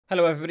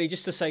Hello everybody,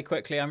 just to say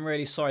quickly, I'm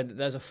really sorry that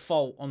there's a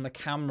fault on the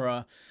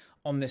camera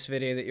on this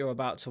video that you're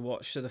about to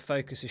watch, so the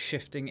focus is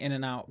shifting in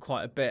and out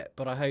quite a bit,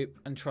 but I hope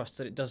and trust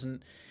that it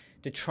doesn't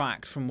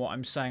detract from what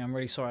I'm saying. I'm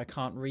really sorry I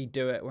can't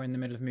redo it. We're in the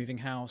middle of moving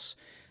house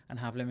and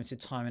have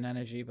limited time and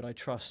energy, but I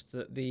trust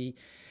that the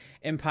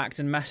impact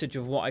and message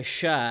of what I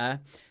share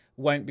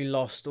won't be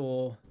lost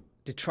or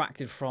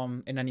detracted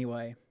from in any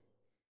way.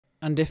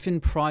 And if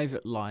in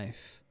private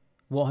life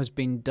what has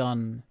been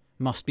done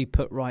must be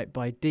put right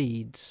by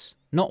deeds,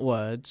 not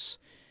words,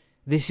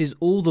 this is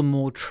all the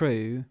more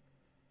true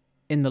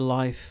in the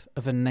life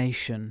of a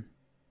nation.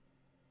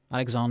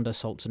 Alexander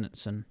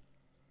Solzhenitsyn.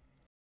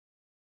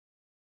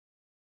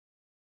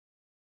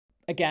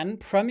 Again,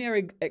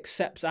 Premier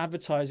accepts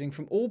advertising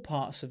from all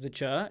parts of the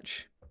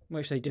church,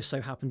 which they just so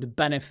happen to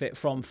benefit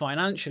from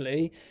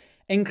financially,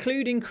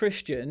 including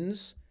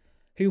Christians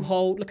who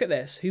hold, look at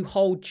this, who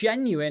hold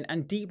genuine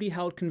and deeply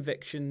held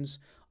convictions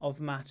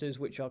of matters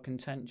which are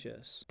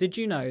contentious. Did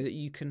you know that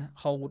you can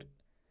hold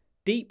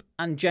deep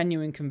and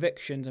genuine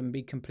convictions and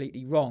be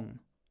completely wrong?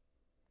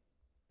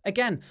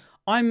 Again,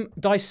 I'm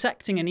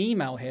dissecting an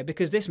email here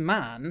because this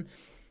man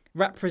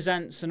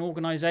represents an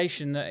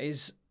organisation that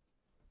is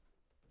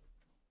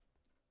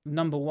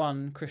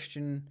 #1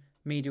 Christian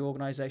media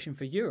organisation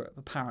for Europe,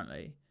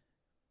 apparently.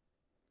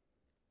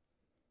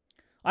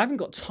 I haven't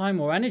got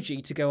time or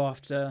energy to go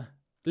after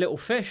little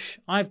fish.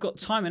 I've got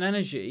time and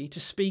energy to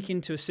speak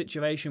into a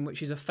situation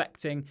which is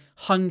affecting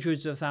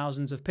hundreds of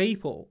thousands of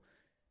people.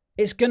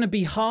 It's going to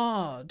be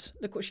hard.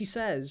 Look what she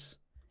says.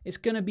 It's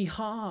going to be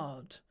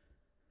hard.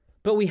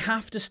 But we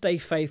have to stay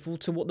faithful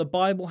to what the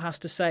Bible has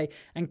to say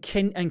and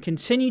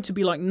continue to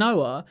be like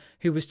Noah,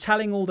 who was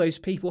telling all those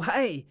people,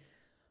 hey,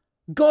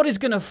 God is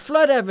going to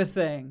flood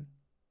everything.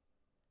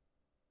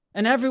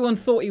 And everyone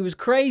thought he was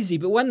crazy.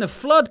 But when the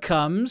flood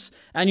comes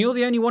and you're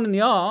the only one in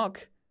the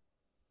ark,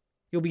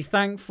 you'll be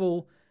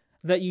thankful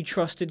that you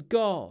trusted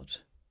God.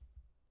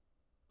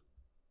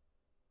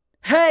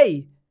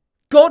 Hey,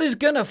 God is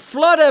going to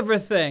flood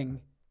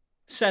everything,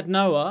 said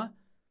Noah,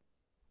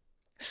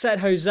 said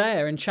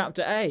Hosea in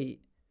chapter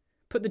 8.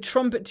 Put the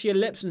trumpet to your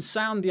lips and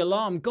sound the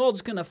alarm.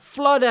 God's going to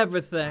flood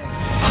everything.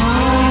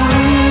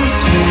 Holy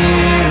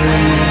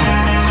Spirit,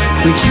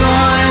 we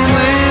join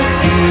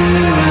with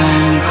you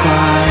and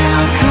cry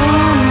out,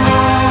 come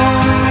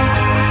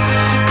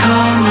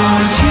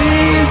on,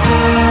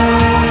 Jesus.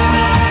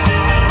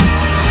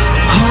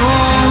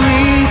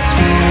 Holy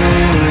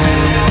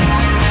Spirit,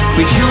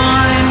 we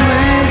join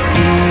with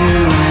you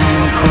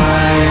and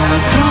cry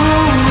out,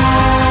 come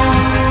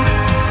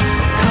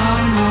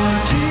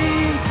on,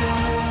 Jesus.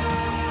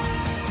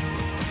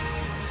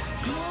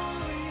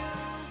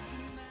 Glorious.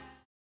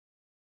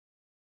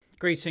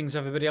 Greetings,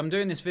 everybody. I'm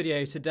doing this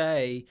video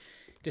today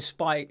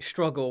despite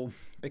struggle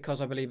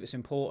because I believe it's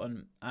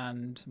important,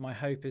 and my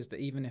hope is that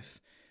even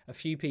if a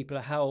few people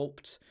are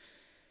helped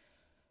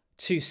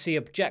to see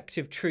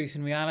objective truth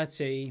and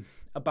reality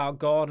about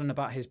God and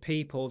about his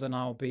people, then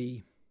I'll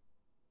be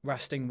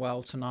resting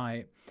well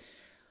tonight.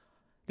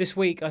 This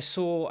week I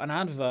saw an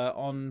advert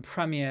on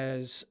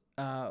Premier's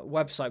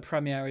website.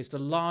 Premier is the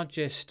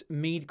largest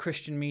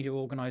Christian media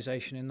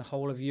organisation in the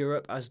whole of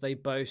Europe, as they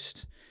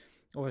boast,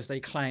 or as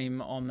they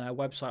claim on their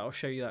website. I'll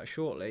show you that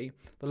shortly.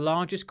 The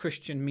largest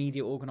Christian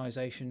media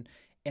organisation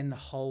in the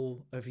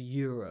whole of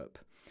Europe.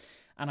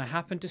 And I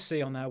happened to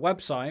see on their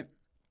website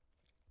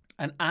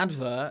an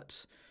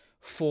advert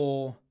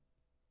for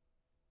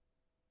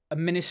a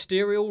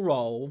ministerial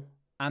role,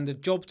 and the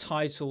job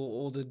title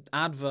or the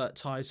advert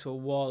title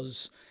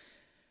was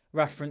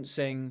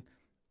referencing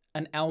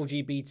an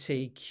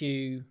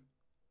LGBTQ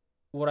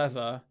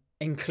whatever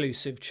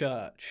inclusive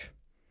church.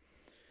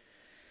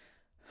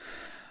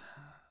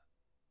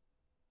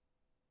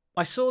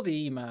 I saw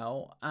the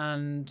email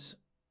and,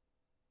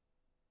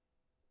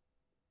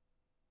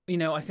 you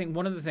know, I think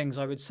one of the things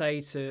I would say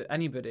to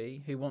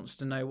anybody who wants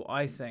to know what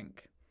I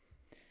think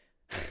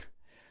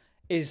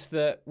is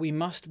that we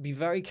must be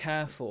very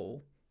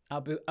careful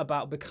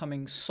about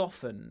becoming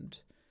softened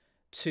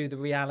to the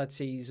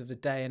realities of the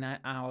day and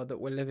hour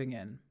that we're living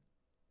in.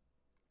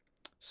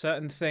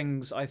 Certain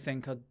things, I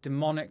think, are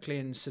demonically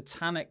and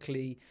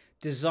satanically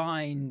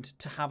designed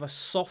to have a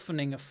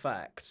softening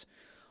effect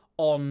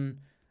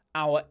on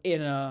our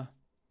inner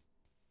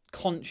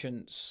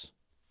conscience.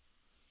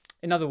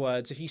 In other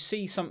words, if you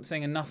see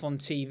something enough on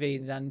TV,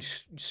 then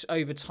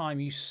over time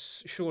you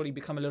surely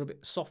become a little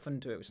bit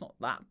softened to it. It's not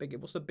that big.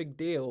 What's the big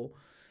deal?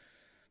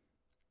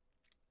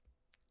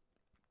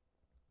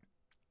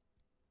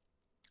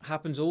 It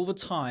happens all the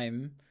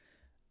time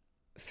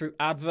through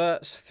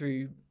adverts,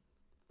 through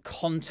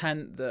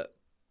content that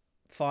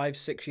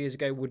 5-6 years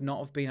ago would not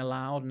have been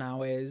allowed,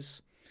 now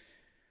is.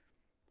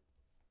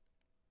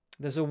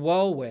 There's a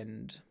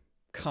whirlwind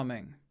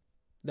coming.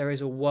 There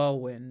is a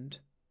whirlwind.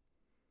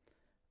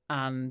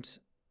 And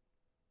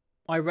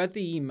I read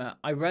the email,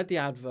 I read the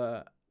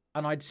advert,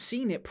 and I'd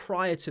seen it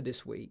prior to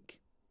this week.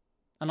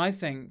 And I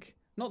think,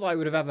 not that I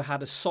would have ever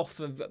had a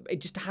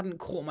it just hadn't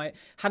caught my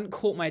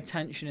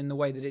attention in the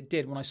way that it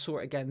did when I saw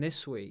it again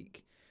this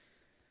week.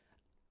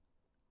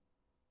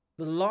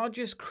 the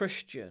largest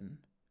Christian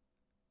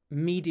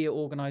media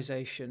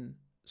organization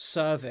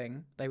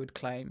serving, they would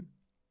claim,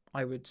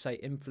 I would say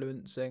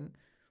influencing,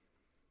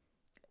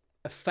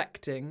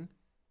 affecting,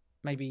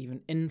 maybe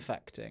even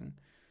infecting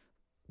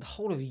the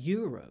whole of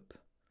Europe.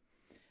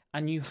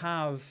 And you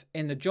have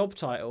in the job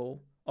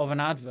title of an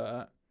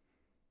advert,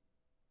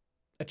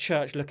 a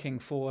church looking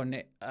for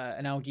an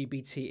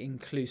LGBT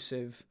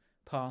inclusive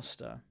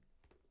pastor.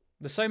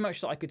 There's so much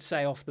that I could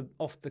say off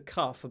the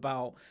cuff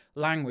about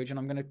language, and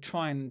I'm going to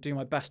try and do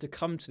my best to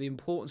come to the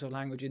importance of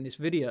language in this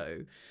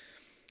video.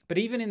 But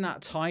even in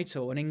that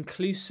title, an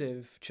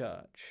inclusive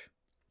church,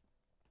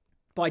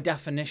 by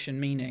definition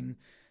meaning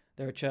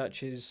there are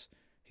churches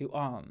who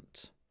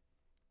aren't.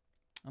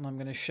 And I'm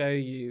going to show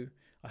you,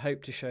 I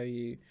hope to show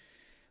you,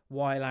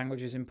 why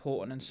language is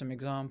important and some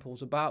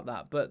examples about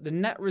that. But the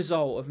net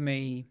result of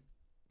me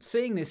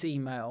seeing this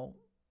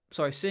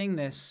seeing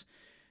this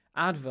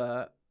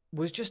advert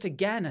was just,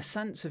 again, a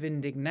sense of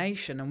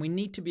indignation. And we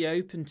need to be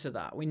open to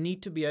that. We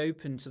need to be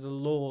open to the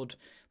Lord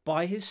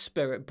by his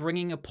Spirit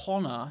bringing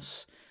upon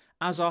us,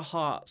 as our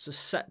hearts are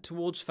set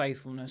towards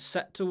faithfulness,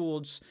 set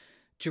towards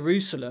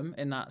Jerusalem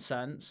in that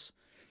sense.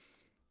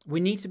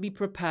 We need to be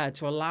prepared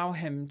to allow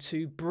him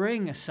to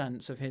bring a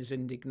sense of his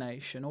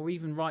indignation or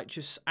even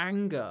righteous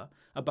anger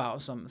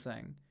about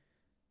something.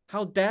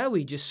 How dare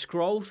we just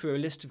scroll through a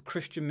list of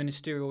Christian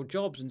ministerial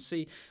jobs and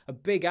see a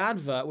big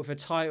advert with a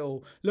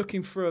title,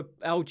 looking for a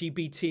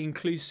LGBT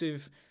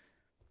inclusive.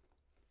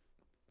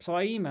 So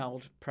I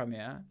emailed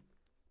Premier.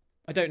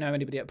 I don't know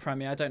anybody at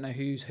Premier. I don't know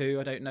who's who.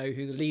 I don't know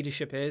who the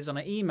leadership is. And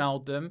I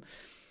emailed them.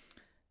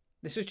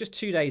 This was just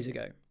 2 days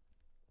ago.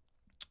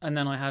 And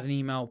then I had an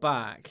email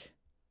back.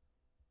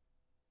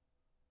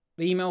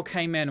 The email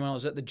came in when I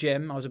was at the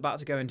gym. I was about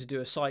to go in to do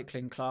a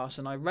cycling class.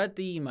 And I read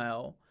the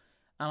email.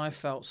 And I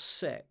felt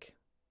sick.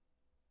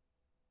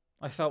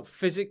 I felt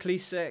physically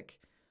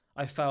sick.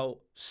 I felt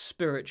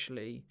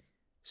spiritually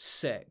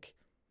sick.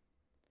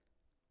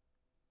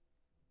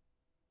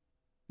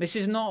 This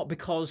is not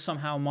because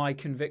somehow my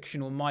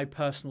conviction or my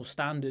personal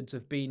standards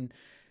have been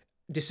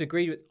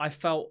disagreed with. I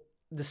felt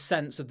the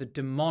sense of the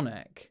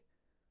demonic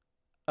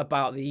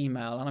about the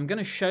email. And I'm going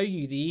to show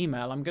you the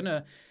email. I'm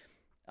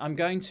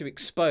going to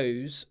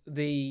expose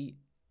the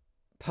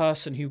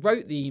person who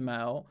wrote the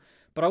email.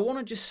 But I want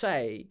to just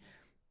say,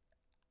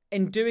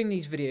 in doing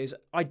these videos,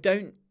 I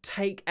don't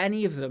take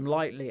any of them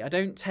lightly. I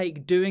don't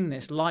take doing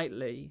this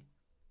lightly.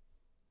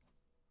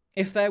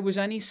 If there was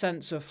any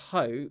sense of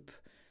hope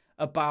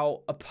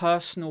about a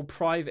personal,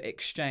 private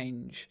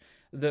exchange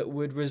that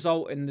would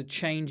result in the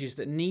changes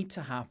that need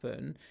to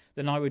happen,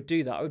 then I would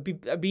do that.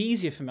 It'd be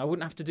easier for me. I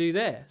wouldn't have to do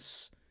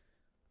this.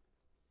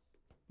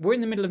 We're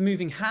in the middle of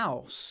moving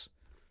house.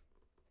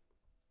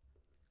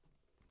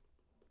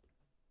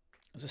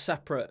 There's a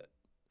separate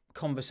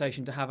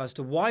conversation to have as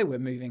to why we're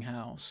moving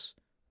house,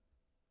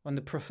 when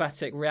the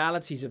prophetic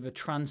realities of a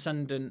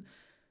transcendent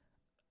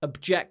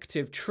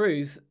objective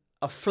truth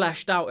are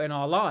fleshed out in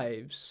our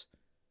lives.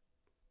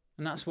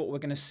 And that's what we're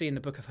going to see in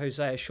the book of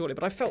Hosea shortly.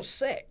 But I felt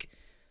sick.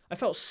 I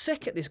felt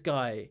sick at this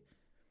guy.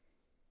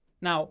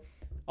 Now,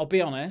 I'll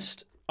be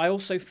honest, I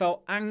also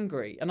felt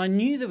angry, and I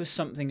knew there was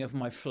something of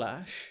my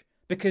flesh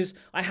because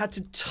I had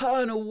to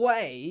turn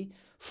away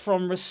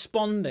from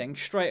responding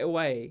straight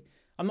away.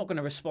 I'm not going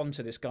to respond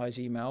to this guy's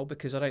email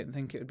because I don't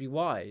think it would be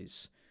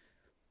wise.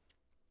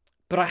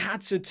 But I had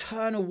to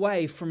turn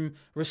away from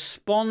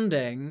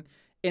responding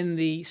in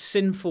the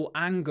sinful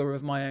anger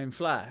of my own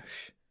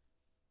flesh.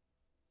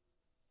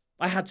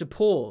 I had to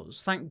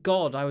pause. Thank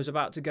God I was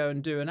about to go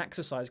and do an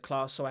exercise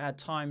class, so I had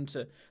time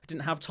to... I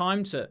didn't have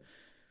time to...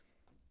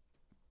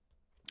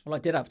 Well, I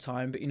did have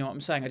time, but you know what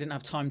I'm saying. I didn't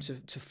have time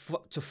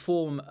to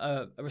form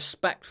a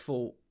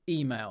respectful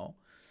email.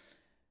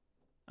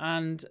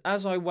 And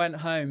as I went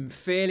home,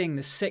 feeling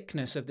the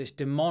sickness of this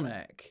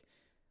demonic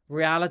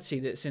reality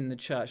that's in the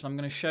church, and I'm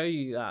going to show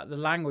you that, the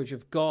language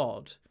of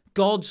God,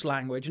 God's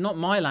language, not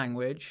my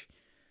language,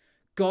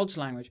 God's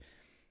language,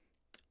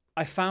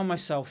 I found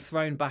myself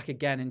thrown back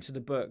again into the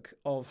book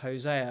of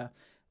Hosea.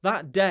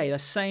 That day, the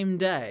same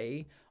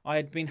day,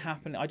 I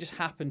just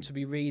happened to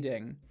be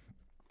reading,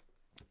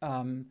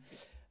 let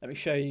me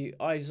show you,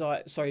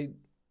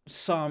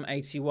 Psalm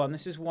 81.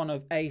 This is one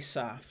of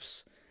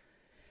Asaph's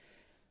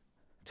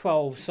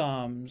 12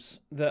 psalms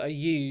that are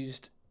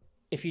used.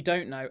 If you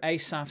don't know,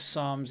 Asaph's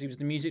psalms, he was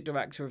the music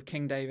director of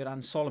King David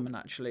and Solomon,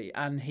 actually,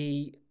 and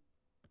he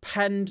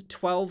penned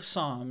 12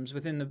 psalms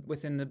within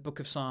the book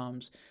of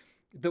Psalms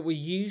that were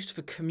used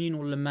for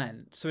communal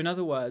lament. So in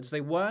other words, they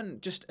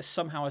weren't just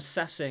somehow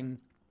assessing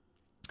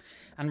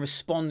and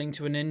responding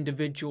to an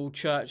individual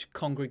church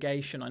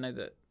congregation. I know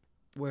that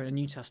we're in a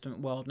New Testament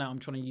world now. I'm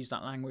trying to use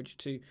that language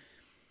to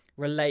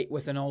relate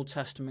with an Old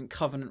Testament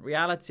covenant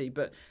reality,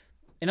 but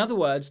in other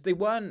words, they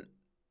weren't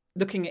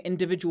looking at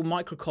individual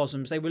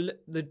microcosms. They were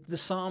the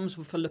Psalms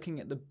were for looking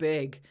at the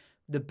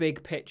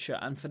big picture,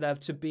 and for there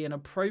to be an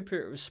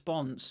appropriate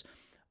response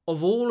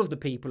of all of the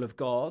people of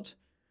God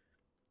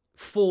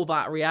for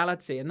that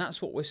reality. And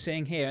that's what we're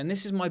seeing here. And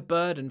this is my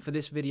burden for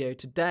this video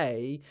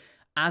today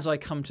as I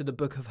come to the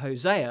book of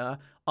Hosea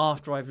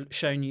after I've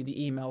shown you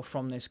the email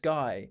from this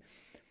guy.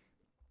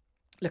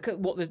 Look at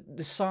what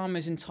the psalm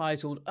is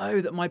entitled,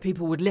 "Oh, that my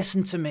people would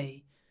listen to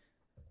me."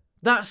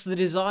 That's the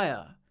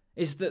desire,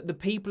 is that the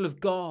people of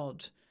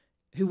God,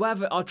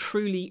 whoever are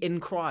truly in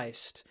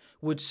Christ,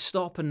 would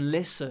stop and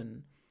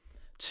listen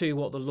to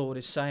what the Lord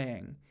is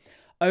saying.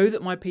 "Oh,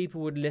 that my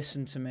people would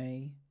listen to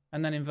me."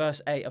 And then in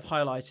verse 8, I've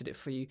highlighted it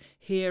for you.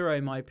 "Hear,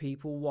 O my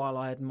people, while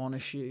I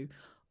admonish you.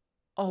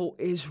 O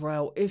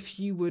Israel, if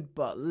you would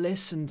but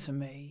listen to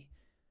me."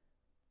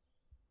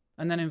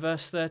 And then in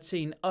verse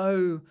 13,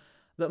 "Oh,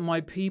 that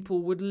my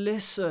people would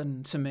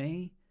listen to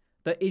me,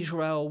 that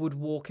Israel would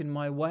walk in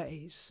my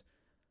ways."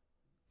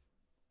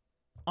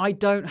 I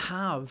don't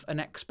have an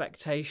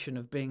expectation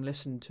of being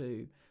listened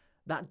to.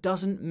 That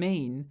doesn't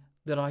mean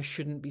that I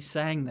shouldn't be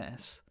saying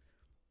this.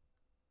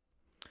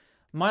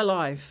 My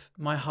life,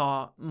 my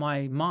heart,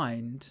 my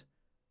mind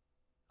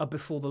are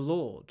before the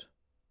Lord.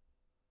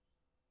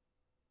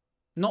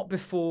 Not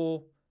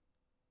before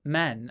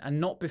men, and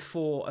not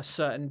before a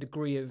certain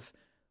degree of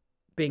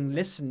being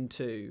listened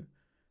to.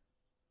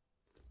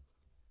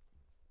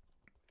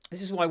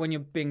 This is why when you're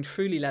being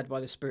truly led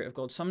by the Spirit of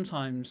God,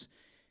 sometimes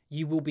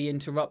you will be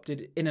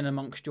interrupted in and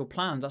amongst your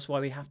plans. That's why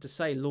we have to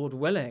say, "Lord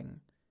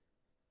willing."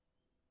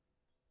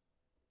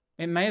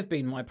 It may have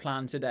been my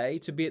plan today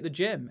to be at the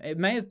gym. It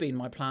may have been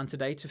my plan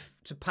today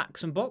to pack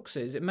some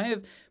boxes. It may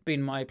have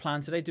been my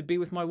plan today to be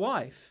with my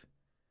wife.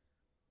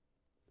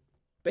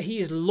 But he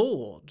is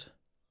Lord.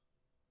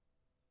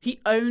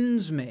 He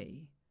owns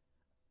me.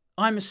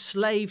 I'm a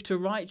slave to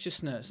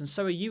righteousness, and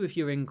so are you if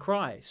you're in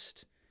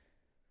Christ.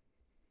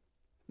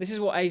 This is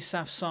what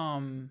Asaph's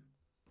psalm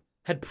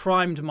had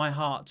primed my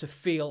heart to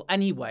feel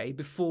anyway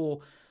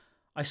before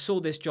I saw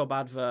this job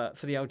advert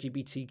for the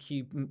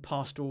LGBTQ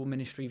pastoral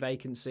ministry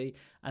vacancy,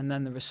 and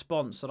then the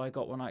response that I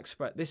got when I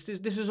expressed this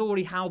is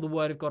already how the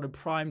word of God had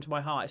primed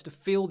my heart. It's to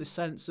feel this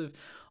sense of,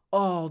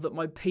 oh, that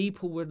my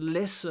people would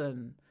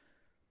listen.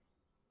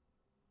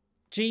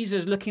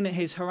 Jesus looking at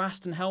his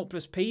harassed and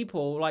helpless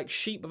people like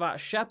sheep without a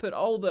shepherd.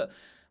 Oh, that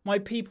my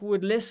people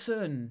would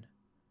listen.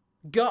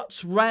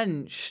 Guts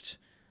wrenched.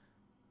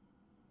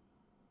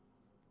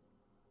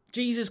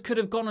 Jesus could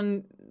have gone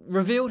and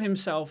revealed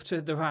himself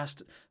to the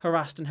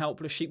harassed and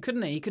helpless sheep,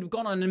 couldn't he? He could have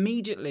gone and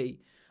immediately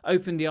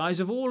opened the eyes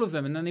of all of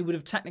them, and then they would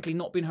have technically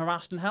not been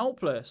harassed and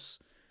helpless.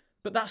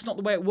 But that's not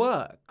the way it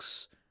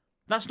works.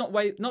 That's not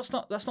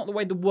the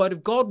way the word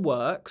of God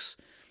works.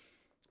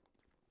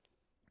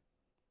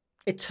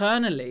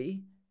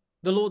 Eternally,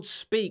 the Lord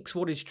speaks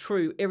what is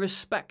true,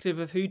 irrespective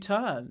of who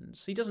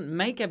turns. He doesn't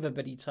make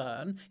everybody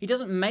turn. He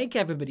doesn't make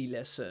everybody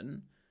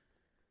listen.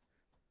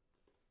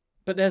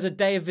 But there's a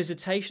day of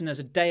visitation. There's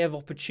a day of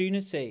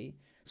opportunity.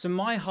 So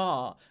my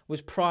heart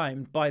was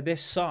primed by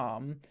this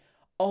psalm.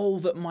 Oh,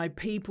 that my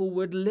people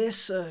would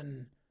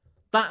listen.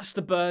 That's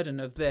the burden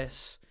of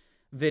this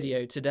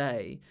video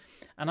today.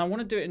 And I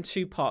want to do it in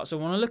two parts. I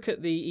want to look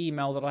at the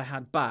email that I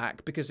had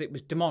back because it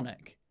was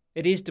demonic.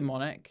 It is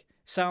demonic.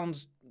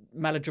 Sounds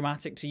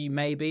melodramatic to you,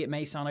 maybe. It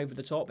may sound over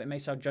the top. It may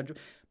sound judgmental.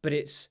 But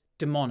it's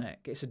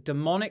demonic. It's a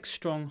demonic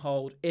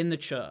stronghold in the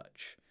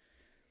church.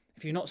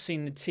 If you've not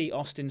seen the T.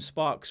 Austin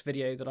Sparks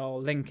video that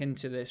I'll link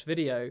into this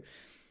video,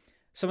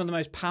 some of the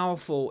most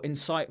powerful,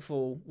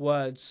 insightful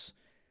words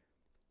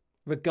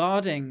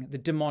regarding the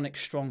demonic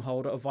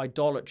stronghold of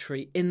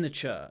idolatry in the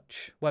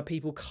church, where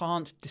people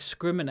can't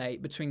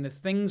discriminate between the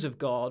things of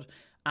God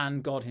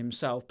and God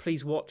himself.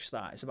 Please watch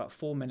that. It's about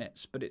 4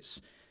 minutes, but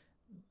it's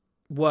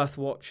worth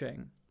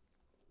watching.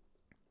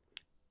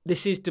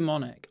 This is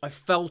demonic. I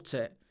felt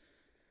it.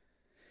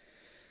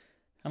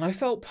 And I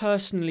felt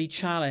personally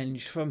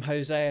challenged from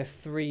Hosea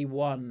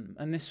 3:1.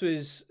 And this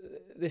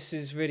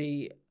is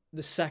really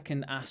the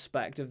second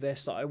aspect of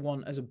this that I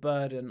want as a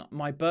burden.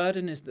 My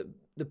burden is that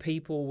the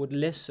people would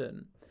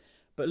listen,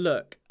 but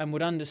look, and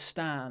would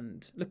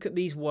understand. Look at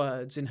these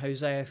words in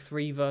Hosea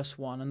 3 verse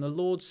 1. "And the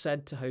Lord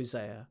said to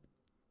Hosea,"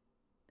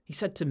 he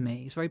said to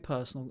me, it's very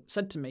personal,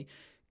 said to me,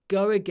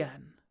 "Go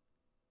again,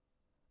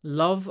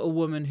 love a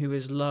woman who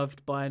is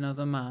loved by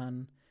another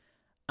man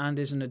and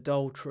is an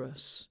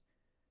adulteress,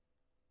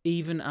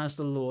 even as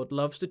the Lord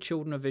loves the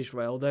children of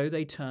Israel, though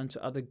they turn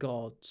to other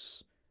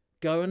gods.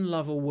 Go and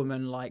love a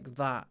woman like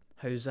that,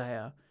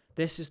 Hosea."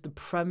 This is the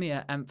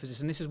premier emphasis,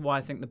 and this is why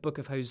I think the book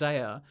of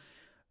Hosea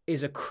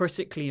is a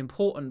critically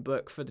important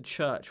book for the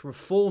church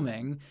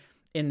reforming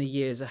in the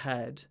years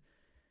ahead.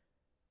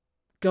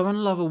 Go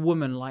and love a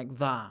woman like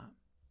that.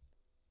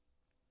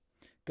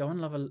 Go and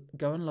love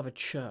a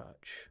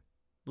church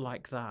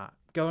like that.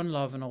 Go and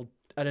love an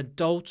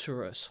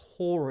adulterous,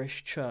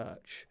 whorish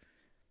church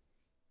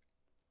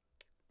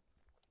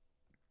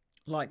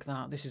like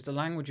that. This is the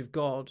language of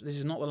God. This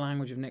is not the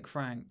language of Nick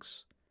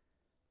Franks.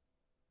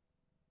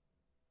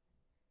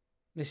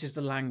 This is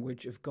the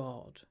language of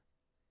God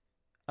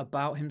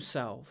about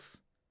himself,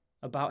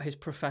 about his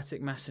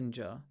prophetic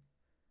messenger,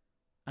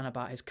 and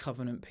about his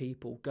covenant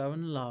people. Go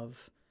and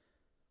love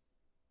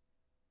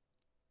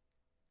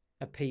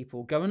a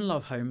people. Go and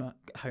love Homer.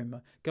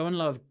 Go and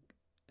love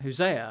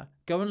Hosea,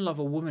 go and love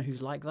a woman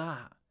who's like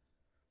that.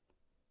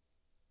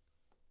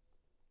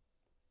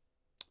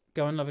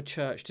 Go and love a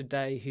church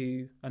today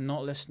who are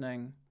not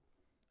listening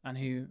and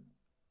who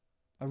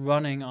are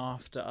running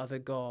after other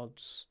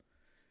gods.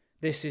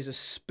 This is a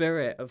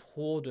spirit of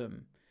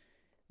whoredom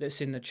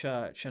that's in the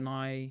church, and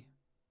I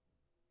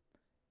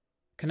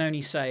can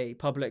only say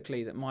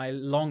publicly that my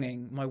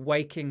longing, my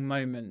waking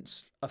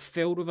moments are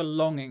filled with a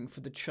longing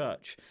for the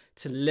church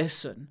to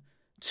listen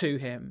to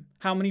him.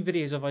 How many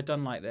videos have I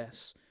done like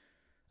this?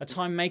 A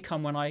time may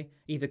come when I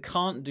either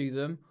can't do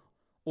them,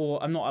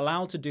 or I'm not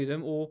allowed to do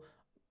them, or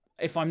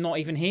if I'm not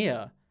even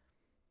here.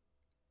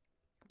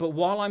 But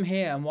while I'm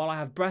here and while I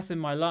have breath in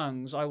my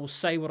lungs, I will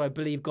say what I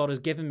believe God has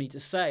given me to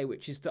say,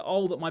 which is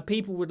that my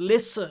people would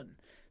listen.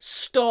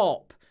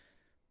 Stop.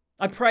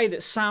 I pray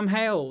that Sam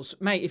Hales,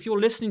 mate, if you're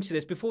listening to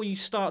this, before you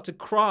start to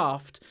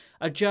craft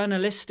a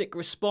journalistic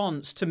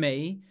response to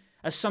me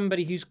as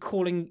somebody who's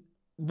calling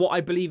what I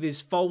believe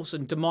is false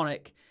and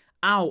demonic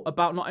out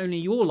about not only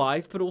your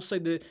life, but also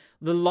the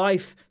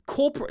life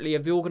corporately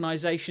of the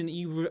organisation that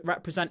you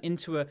represent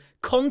into a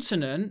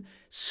continent,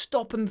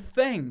 stop and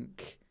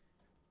think.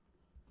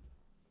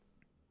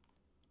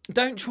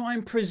 Don't try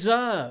and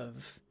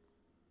preserve.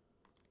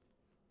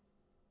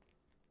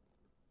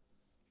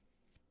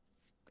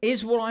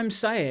 Is what I'm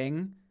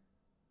saying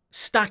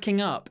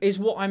stacking up? Is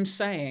what I'm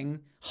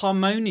saying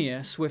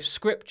harmonious with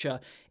Scripture?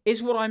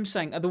 Is what I'm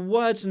saying, are the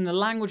words and the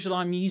language that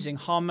I'm using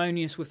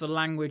harmonious with the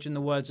language and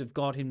the words of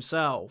God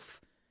himself?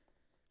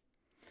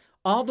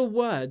 Are the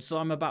words that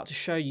I'm about to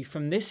show you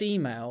from this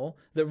email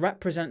that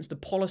represents the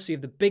policy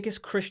of the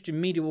biggest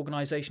Christian media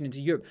organisation into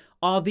Europe,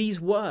 are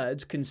these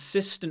words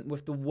consistent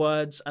with the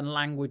words and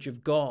language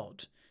of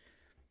God?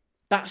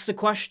 That's the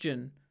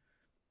question.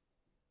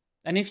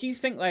 And if you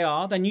think they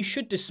are, then you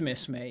should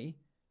dismiss me.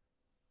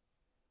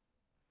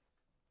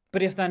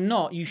 But if they're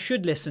not, you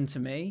should listen to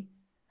me,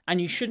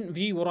 and you shouldn't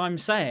view what I'm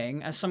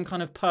saying as some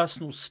kind of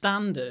personal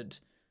standard.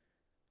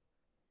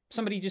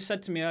 Somebody just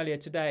said to me earlier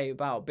today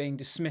about being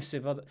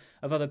dismissive of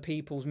other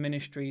people's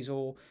ministries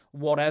or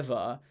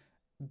whatever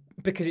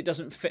because it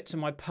doesn't fit to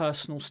my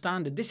personal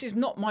standard. This is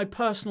not my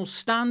personal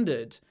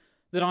standard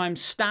that I'm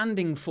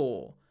standing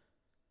for.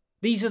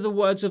 These are the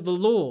words of the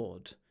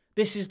Lord.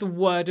 This is the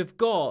word of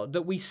God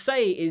that we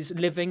say is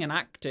living and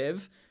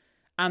active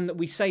and that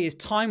we say is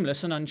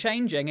timeless and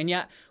unchanging. And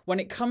yet when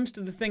it comes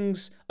to the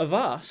things of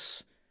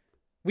us,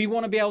 we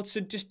want to be able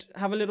to just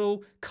have a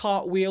little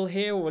cartwheel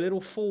here or a little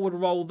forward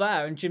roll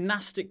there and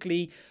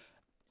gymnastically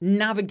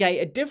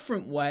navigate a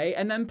different way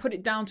and then put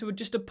it down to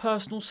just a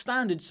personal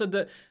standard so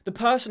that the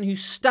person who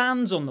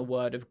stands on the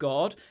word of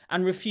God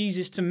and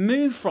refuses to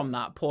move from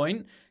that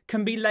point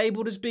can be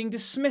labelled as being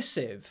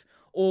dismissive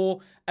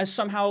or as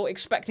somehow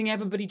expecting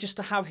everybody just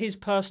to have his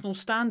personal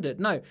standard.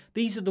 No,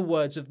 these are the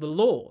words of the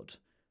Lord.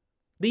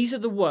 These are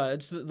the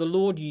words that the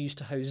Lord used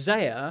to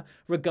Hosea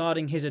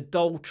regarding his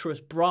adulterous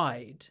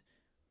bride.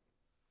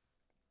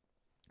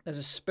 There's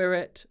a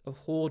spirit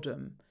of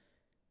whoredom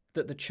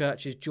that the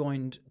church is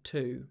joined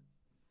to.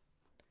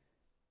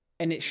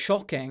 And it's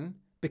shocking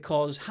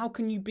because how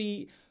can you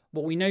be,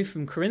 what we know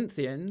from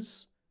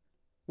Corinthians,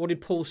 what did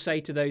Paul say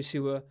to those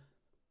who were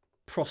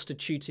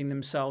prostituting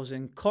themselves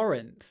in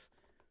Corinth?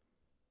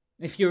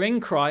 If you're in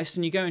Christ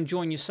and you go and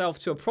join yourself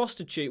to a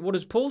prostitute, what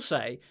does Paul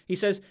say? He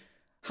says,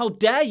 how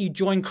dare you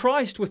join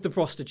Christ with the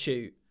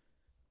prostitute?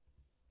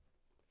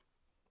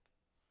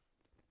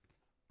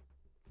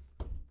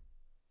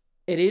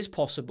 It is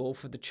possible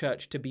for the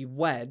church to be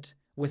wed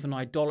with an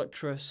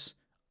idolatrous,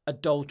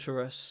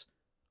 adulterous,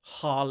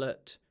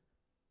 harlot,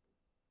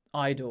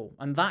 idol.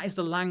 And that is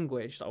the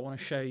language that I want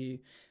to show you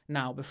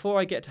now. Before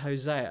I get to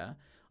Hosea,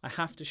 I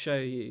have to show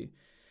you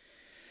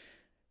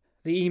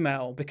the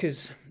email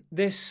because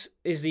this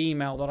is the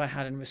email that I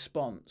had in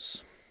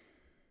response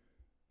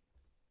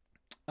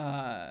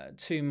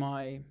to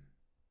my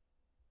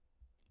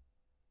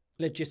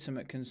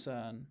legitimate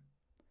concern.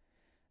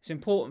 It's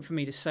important for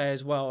me to say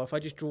as well, if I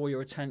just draw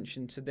your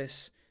attention to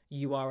this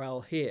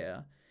URL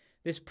here,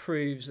 this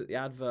proves that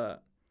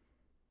that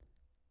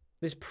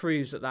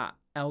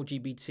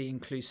LGBT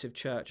inclusive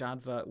church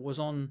advert was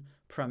on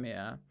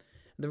Premiere.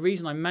 The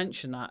reason I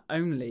mention that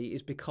only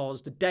is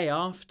because the day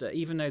after,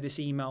 even though this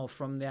email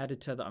from the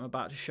editor that I'm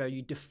about to show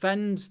you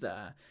defends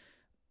their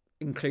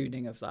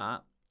including of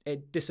that,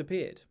 it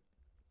disappeared.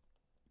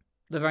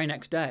 The very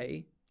next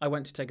day, I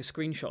went to take a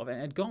screenshot of it and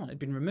it had gone, it had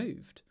been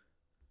removed.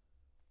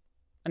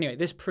 Anyway,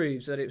 this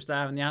proves that it was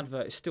there and the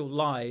advert is still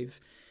live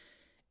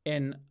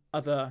in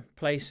other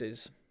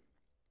places.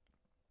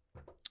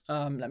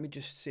 Let me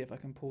just see if I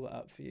can pull that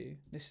up for you.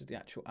 This is the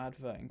actual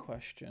advert in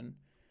question.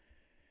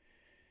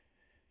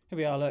 Here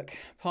we are, look.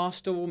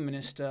 Pastoral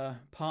minister,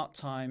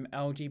 part-time,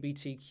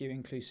 LGBTQ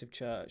inclusive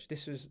church.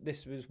 This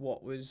was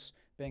what was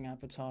being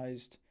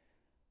advertised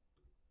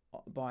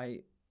by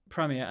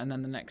Premier, and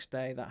then the next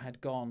day that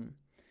had gone.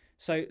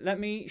 So let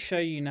me show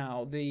you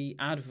now the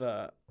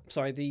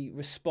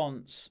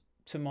response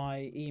to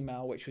my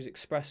email, which was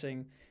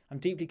expressing, I'm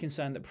deeply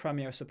concerned that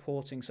Premier are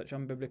supporting such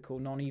unbiblical,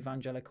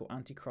 non-evangelical,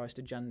 anti-Christ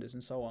agendas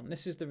and so on.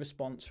 This is the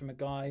response from a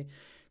guy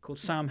called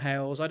Sam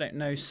Hales. I don't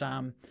know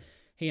Sam.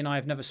 He and I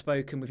have never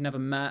spoken. We've never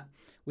met.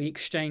 We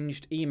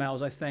exchanged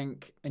emails, I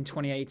think, in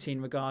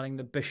 2018 regarding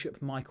the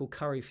Bishop Michael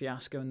Curry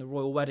fiasco and the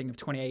royal wedding of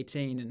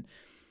 2018, and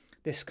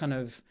this kind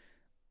of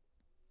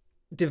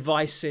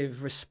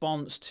divisive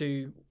response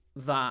to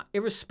that,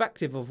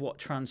 irrespective of what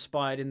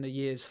transpired in the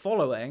years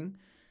following,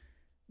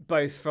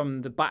 both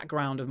from the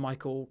background of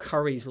Michael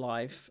Curry's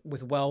life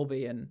with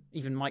Welby and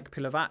even Mike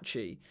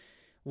Pilavacci,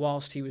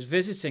 whilst he was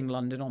visiting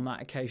London on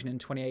that occasion in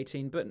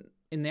 2018, but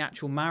in the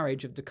actual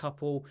marriage of the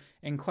couple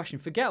in question.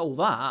 Forget all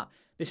that.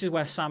 This is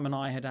where Sam and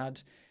I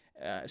had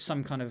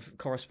some kind of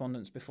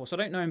correspondence before. So I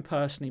don't know him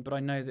personally, but I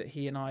know that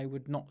he and I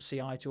would not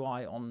see eye to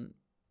eye on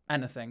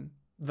anything,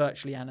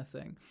 virtually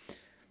anything.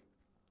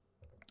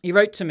 He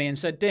wrote to me and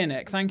said, "Dear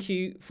Nick, thank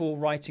you for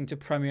writing to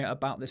Premier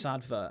about this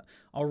advert.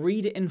 I'll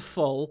read it in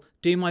full,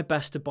 do my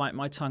best to bite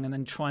my tongue, and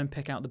then try and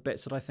pick out the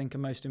bits that I think are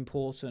most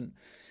important.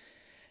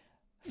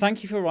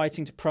 Thank you for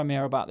writing to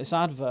Premier about this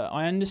advert.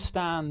 I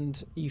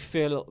understand you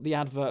feel the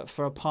advert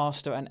for a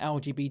pastor and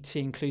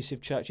LGBT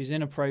inclusive church is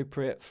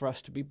inappropriate for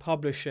us to be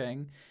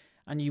publishing,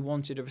 and you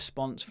wanted a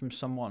response from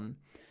someone.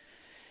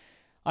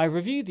 I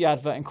reviewed the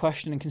advert in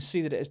question and can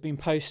see that it has been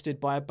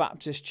posted by a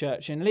Baptist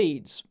church in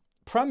Leeds.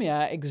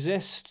 Premier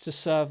exists to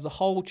serve the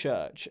whole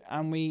church,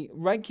 and we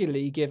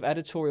regularly give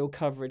editorial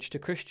coverage to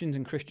Christians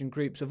and Christian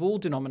groups of all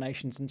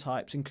denominations and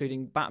types,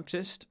 including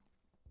Baptist,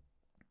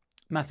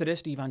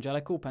 Methodist,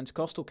 Evangelical,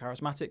 Pentecostal,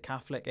 Charismatic,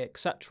 Catholic,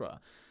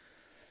 etc.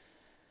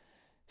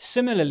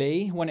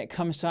 Similarly, when it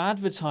comes to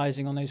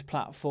advertising on those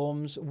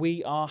platforms,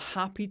 we are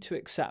happy to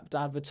accept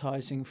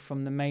advertising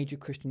from the major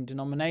Christian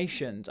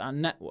denominations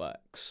and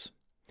networks.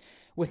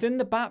 Within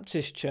the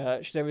Baptist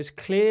church, there is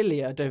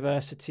clearly a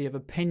diversity of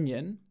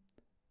opinion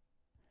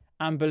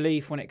and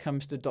belief when it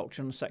comes to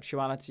doctrine on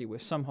sexuality,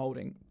 with some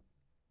holding,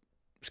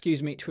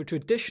 to a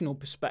traditional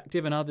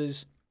perspective and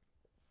others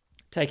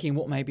taking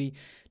what may be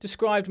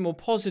described more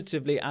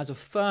positively as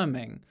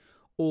affirming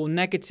or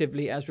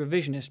negatively as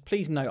revisionist.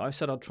 Please note, I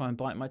said I'll try and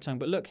bite my tongue,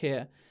 but look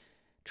here,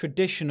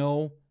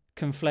 traditional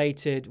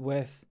conflated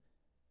with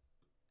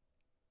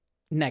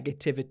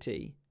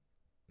negativity,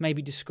 may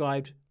be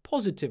described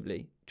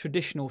positively,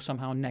 traditional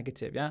somehow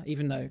negative, yeah?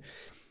 Even though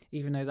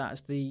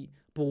that's the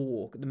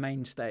bulwark, the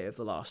mainstay of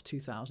the last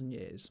 2,000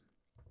 years.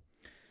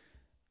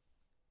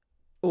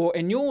 Or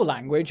in your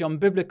language,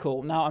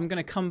 unbiblical. Now, I'm going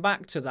to come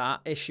back to that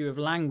issue of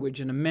language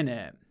in a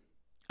minute,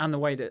 and the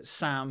way that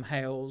Sam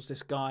Hales,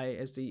 this guy,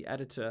 as the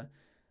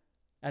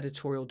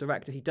editorial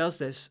director, he does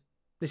this.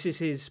 This is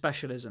his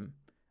specialism.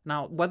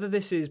 Now, whether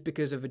this is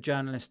because of a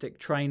journalistic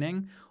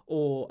training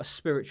or a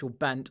spiritual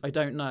bent, I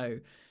don't know.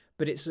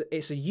 But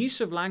it's a use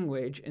of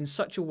language in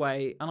such a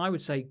way, and I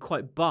would say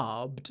quite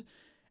barbed,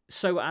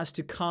 so as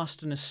to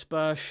cast an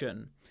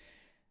aspersion.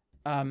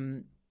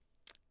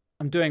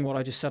 I'm doing what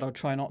I just said I'll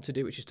try not to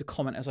do, which is to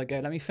comment as I go.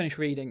 Let me finish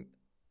reading.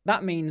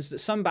 That means that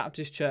some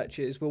Baptist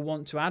churches will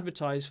want to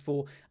advertise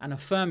for an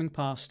affirming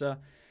pastor,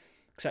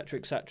 etc.,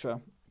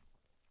 etc.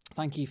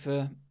 Thank you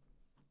for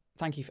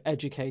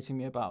educating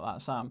me about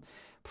that, Sam.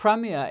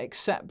 Premier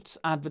accepts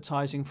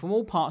advertising from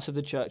all parts of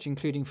the church,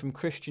 including from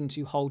Christians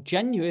who hold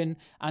genuine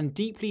and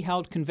deeply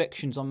held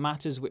convictions on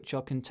matters which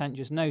are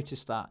contentious.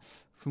 Notice that.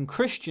 From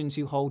Christians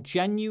who hold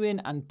genuine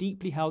and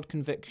deeply held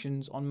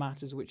convictions on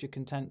matters which are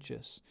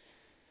contentious.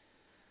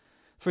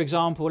 For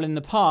example, in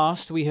the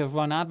past, we have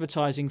run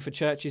advertising for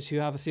churches who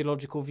have a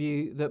theological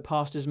view that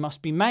pastors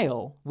must be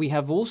male. We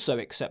have also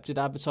accepted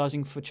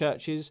advertising for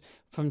churches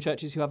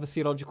who have a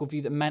theological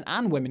view that men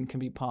and women can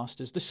be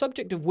pastors. The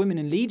subject of women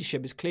in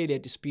leadership is clearly a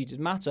disputed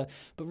matter,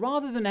 but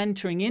rather than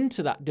entering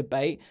into that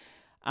debate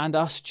and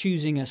us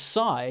choosing a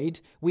side,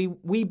 we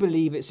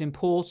believe it's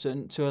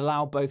important to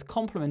allow both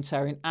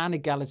complementarian and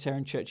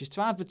egalitarian churches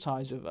to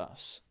advertise with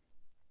us.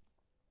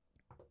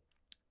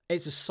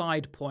 It's a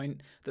side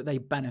point that they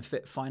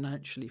benefit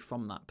financially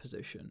from that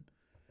position.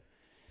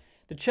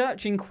 The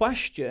church in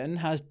question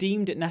has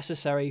deemed it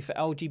necessary for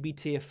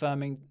LGBT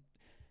affirming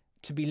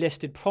to be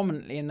listed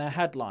prominently in their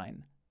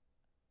headline.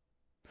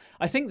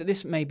 I think that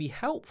this may be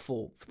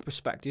helpful for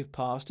prospective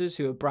pastors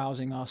who are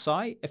browsing our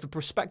site. If a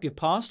prospective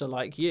pastor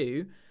like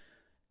you,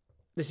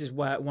 this is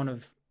where one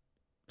of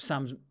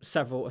Sam's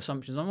several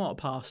assumptions, I'm not a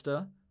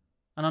pastor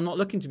and I'm not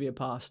looking to be a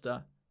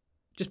pastor.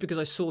 Just because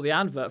I saw the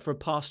advert for a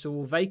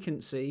pastoral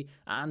vacancy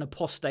at an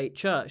apostate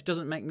church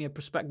doesn't make me a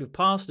prospective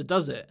pastor,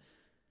 does it?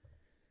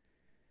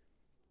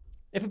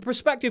 If a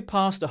prospective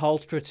pastor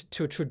holds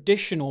to a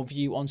traditional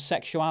view on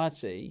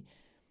sexuality,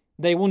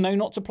 they will know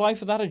not to apply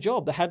for that a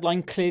job. The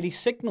headline clearly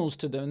signals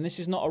to them, and this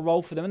is not a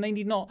role for them, and they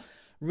need not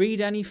read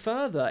any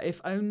further.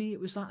 If only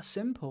it was that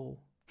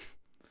simple.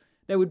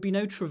 There would be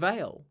no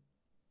travail.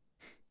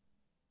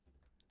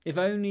 If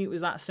only it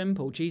was that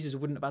simple, Jesus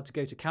wouldn't have had to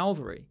go to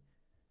Calvary.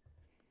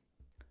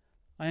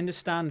 I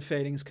understand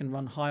feelings can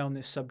run high on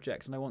this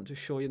subject, and I want to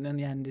assure you, and then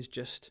the end is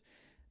just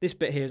this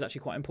bit here is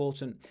actually quite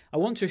important. I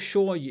want to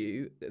assure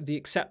you that the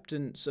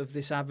acceptance of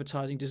this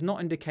advertising does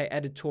not indicate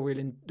editorial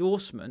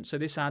endorsement, so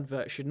this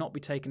advert should not be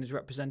taken as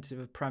representative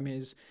of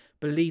Premier's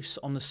beliefs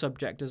on the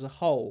subject as a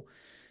whole.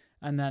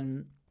 And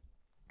then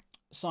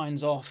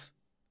signs off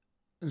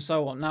and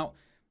so on. Now,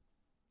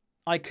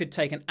 I could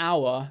take an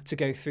hour to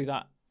go through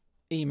that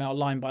email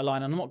line by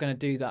line, and I'm not going to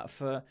do that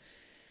for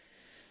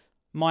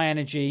my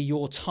energy,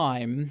 your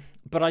time,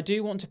 but I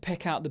do want to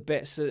pick out the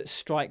bits that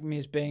strike me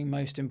as being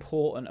most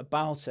important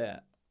about it.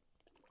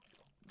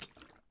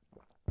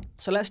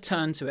 So let's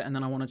turn to it, and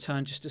then I want to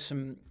turn just to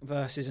some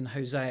verses in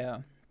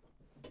Hosea.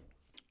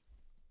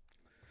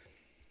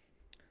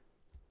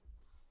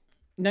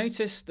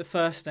 Notice the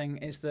first thing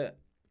is that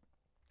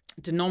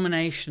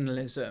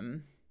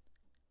denominationalism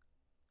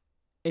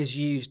is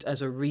used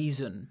as a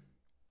reason.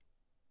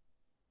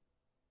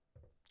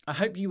 I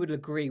hope you would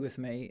agree with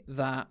me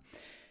that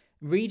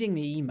reading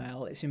the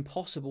email, it's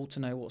impossible to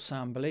know what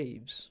Sam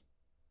believes.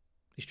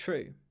 It's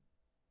true.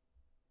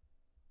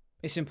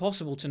 It's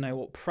impossible to know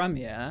what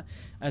Premier,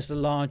 as the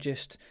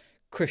largest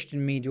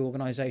Christian media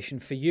organisation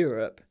for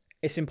Europe,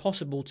 it's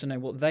impossible to know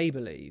what they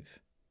believe.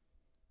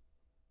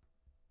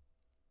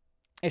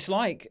 It's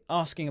like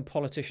asking a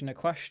politician a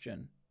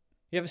question.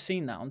 You ever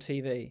seen that on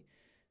TV?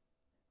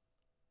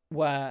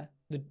 Where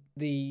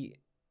the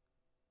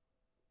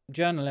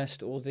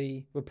journalist or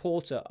the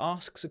reporter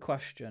asks a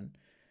question.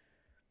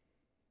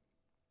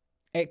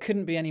 It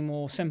couldn't be any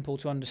more simple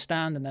to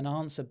understand and then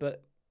answer,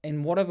 but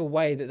in whatever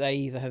way that they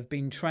either have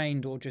been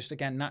trained or just,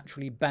 again,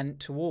 naturally bent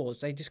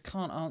towards, they just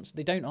can't answer.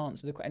 They don't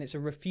answer the question, and it's a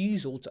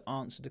refusal to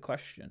answer the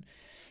question.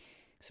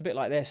 It's a bit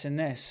like this in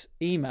this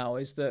email,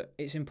 is that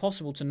it's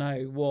impossible to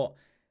know what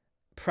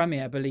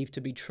Premier believe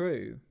to be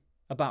true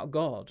about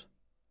God,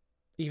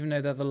 even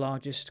though they're the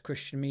largest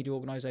Christian media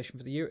organisation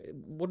for the Europe.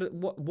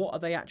 What are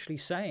they actually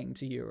saying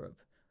to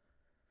Europe?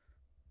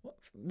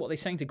 What are they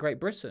saying to Great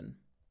Britain?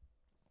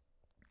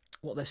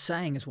 What they're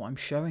saying is what I'm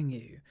showing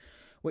you,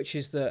 which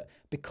is that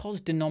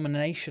because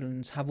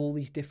denominations have all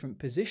these different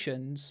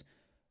positions,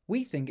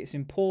 we think it's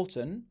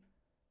important.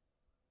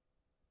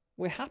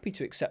 We're happy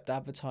to accept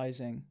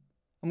advertising.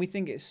 And we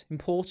think it's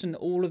important that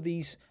all of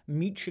these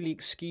mutually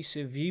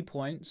exclusive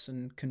viewpoints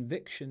and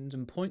convictions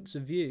and points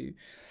of view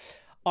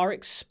are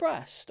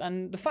expressed.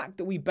 And the fact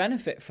that we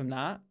benefit from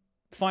that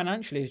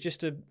financially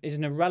is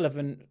an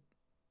irrelevant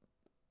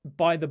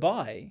by the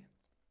by.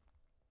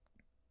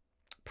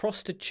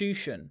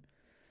 Prostitution,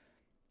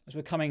 as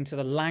we're coming to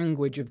the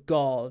language of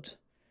God,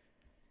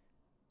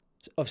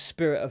 of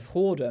spirit of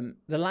whoredom,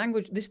 the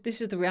language,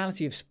 this is the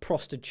reality of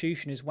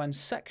prostitution, is when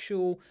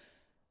sexual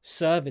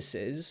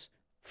services,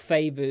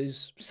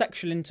 favours,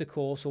 sexual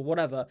intercourse or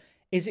whatever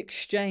is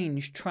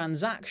exchanged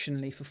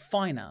transactionally for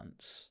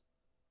finance.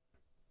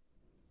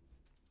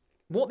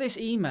 What this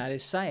email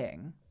is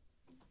saying,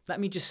 let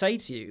me just say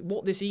to you,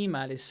 what this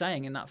email is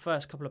saying in that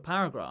first couple of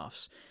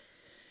paragraphs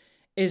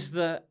is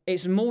that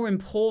it's more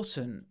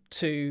important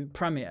to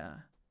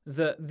Premier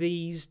that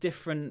these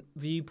different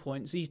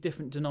viewpoints, these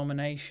different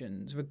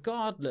denominations,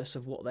 regardless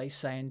of what they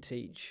say and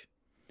teach,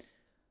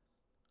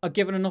 are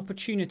given an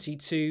opportunity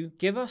to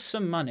give us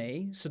some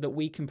money so that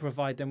we can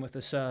provide them with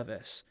a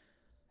service.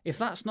 If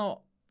that's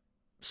not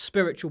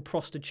spiritual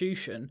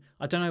prostitution,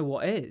 I don't know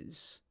what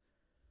is.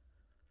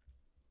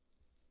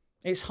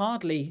 It's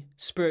hardly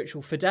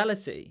spiritual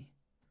fidelity.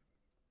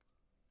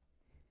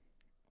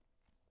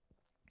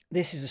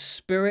 This is a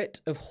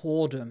spirit of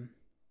whoredom.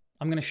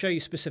 I'm going to show you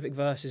specific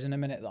verses in a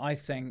minute that I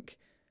think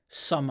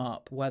sum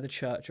up where the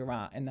church are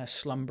at in their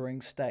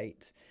slumbering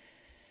state.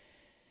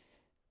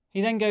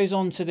 He then goes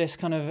on to this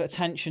kind of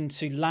attention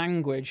to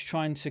language,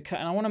 trying to cut.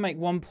 And I want to make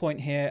one point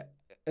here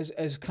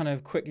as kind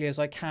of quickly as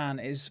I can,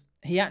 is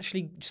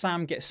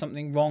Sam gets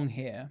something wrong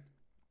here.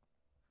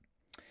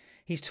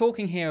 He's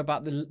talking here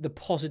about the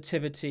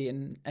positivity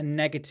and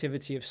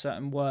negativity of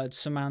certain words,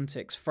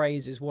 semantics,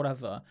 phrases,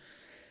 whatever.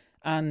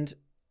 And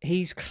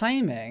he's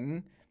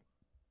claiming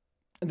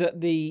that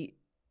the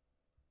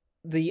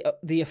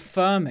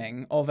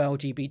affirming of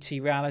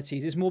LGBT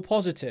realities is more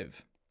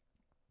positive.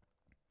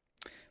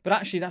 But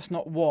actually that's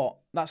not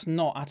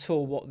at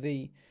all what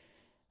the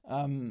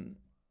let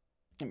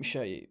me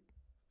show you.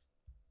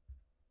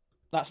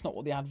 That's not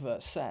what the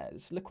advert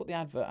says. Look what the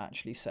advert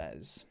actually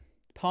says.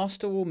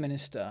 Pastoral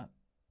minister,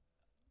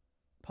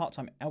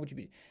 part-time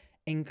LGBT,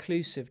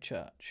 inclusive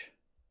church.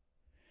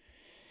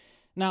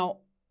 Now,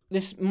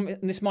 this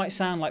might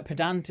sound like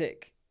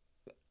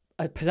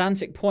a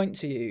pedantic point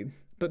to you,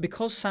 but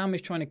because Sam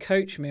is trying to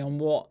coach me on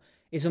what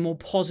is a more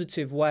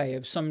positive way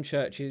of some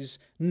churches,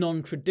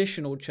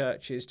 non-traditional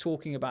churches,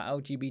 talking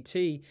about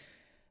LGBT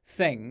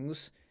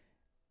things,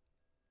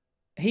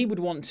 he would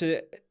want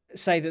to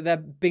say that they're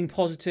being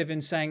positive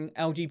in saying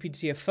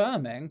LGBT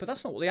affirming, but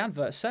that's not what the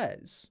advert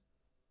says.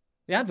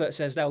 The advert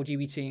says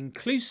LGBT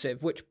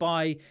inclusive, which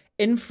by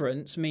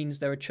inference means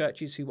there are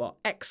churches who are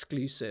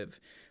exclusive,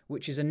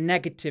 which is a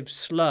negative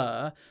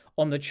slur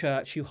on the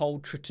church who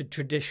hold to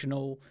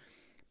traditional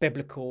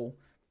biblical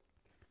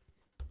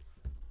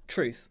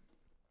truth.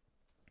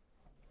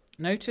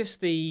 Notice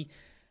the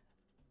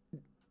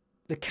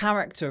the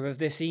character of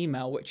this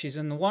email, which is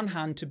on the one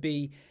hand to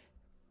be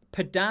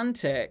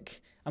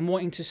pedantic and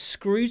wanting to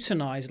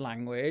scrutinize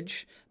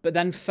language, but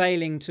then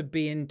failing to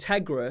be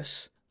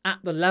integrous at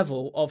the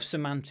level of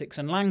semantics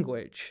and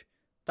language.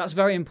 That's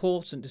very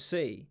important to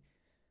see.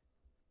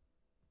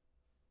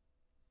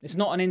 It's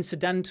not an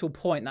incidental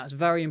point. That's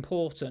very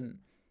important.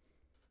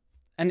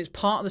 And it's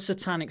part of the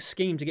satanic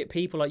scheme to get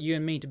people like you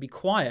and me to be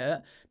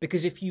quiet,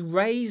 because if you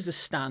raise the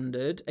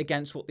standard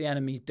against what the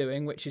enemy's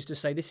doing, which is to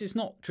say this is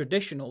not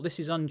traditional, this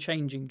is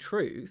unchanging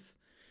truth,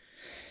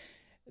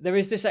 there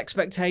is this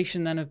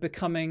expectation then of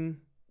becoming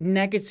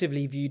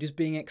negatively viewed as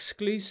being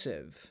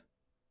exclusive,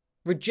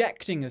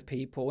 rejecting of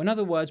people, in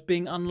other words,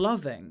 being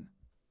unloving.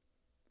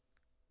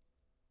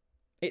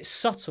 It's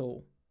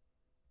subtle.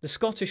 The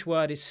Scottish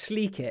word is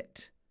sleek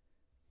it.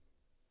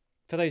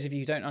 For those of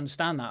you who don't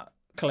understand that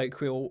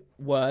colloquial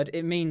word,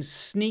 it means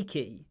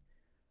sneaky,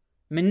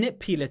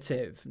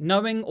 manipulative,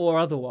 knowing or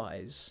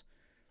otherwise.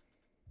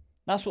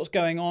 That's what's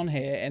going on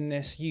here in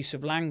this use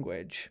of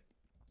language.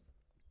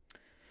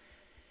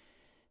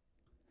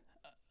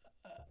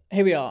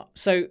 Here we are.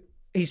 So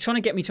he's trying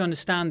to get me to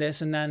understand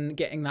this and then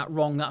getting that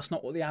wrong. That's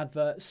not what the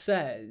advert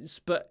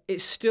says. But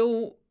it's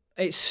still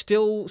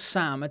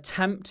Sam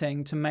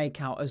attempting to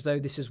make out as though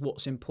this is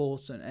what's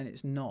important, and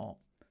it's not.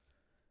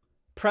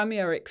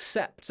 Premier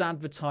accepts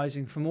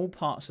advertising from all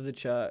parts of the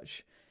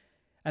church,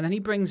 and then he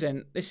brings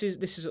in this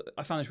is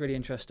I found this really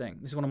interesting.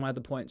 This is one of my other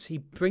points. He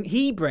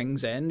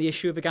brings in the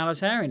issue of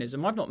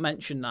egalitarianism. I've not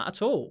mentioned that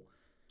at all.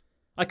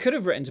 I could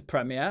have written to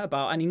Premier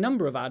about any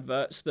number of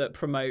adverts that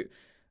promote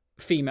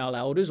female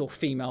elders or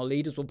female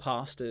leaders or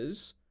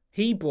pastors.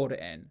 He brought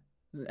it in,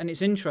 and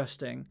it's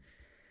interesting.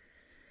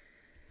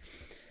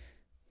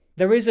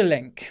 There is a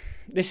link.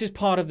 This is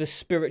part of the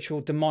spiritual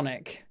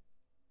demonic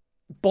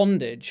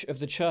bondage of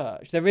the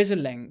church. There is a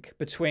link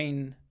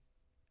between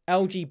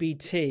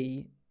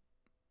LGBT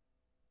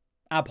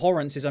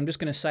abhorrences, I'm just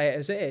going to say it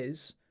as it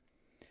is,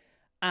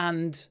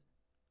 and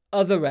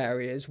other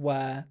areas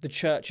where the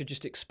church are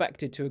just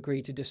expected to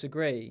agree to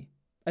disagree,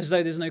 as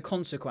though there's no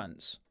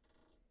consequence.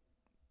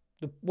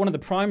 One of the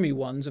primary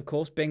ones, of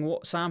course, being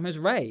what Sam has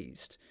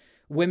raised.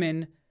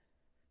 Women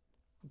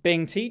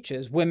being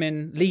teachers,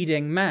 women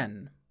leading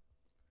men.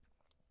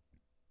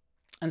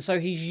 And so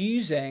he's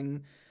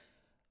using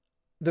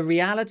the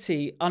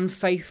reality,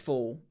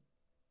 unfaithful,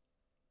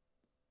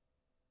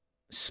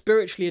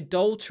 spiritually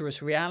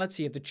adulterous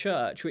reality of the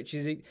church, which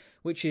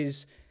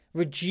is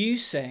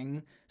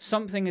reducing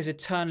something as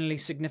eternally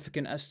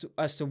significant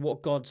as to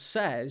what God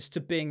says to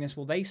being this,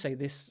 well, they say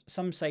this,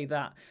 some say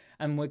that,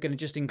 and we're going to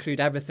just include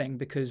everything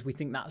because we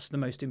think that's the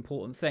most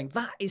important thing.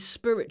 That is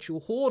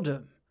spiritual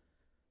whoredom.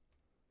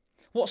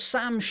 What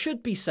Sam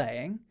should be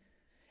saying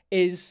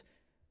is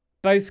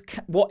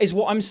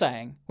what I'm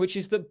saying, which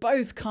is that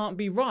both can't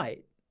be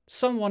right.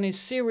 Someone is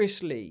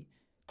seriously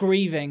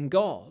grieving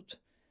God,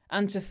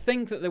 and to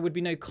think that there would be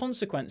no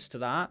consequence to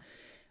that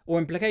or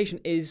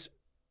implication is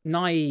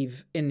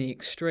naive in the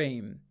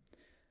extreme.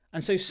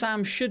 And so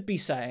Sam should be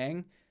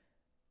saying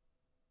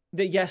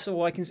that yes,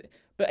 or I can,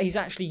 but he's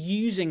actually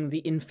using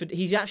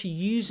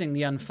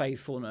the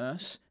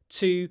unfaithfulness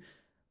to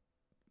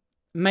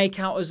make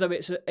out as though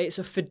it's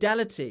a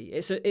fidelity,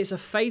 it's a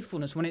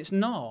faithfulness when it's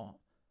not.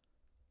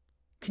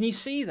 Can you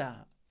see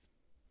that?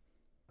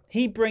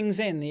 He brings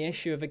in the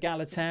issue of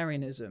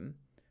egalitarianism.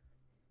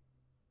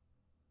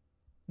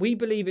 We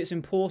believe it's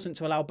important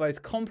to allow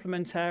both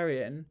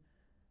complementarian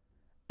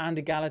and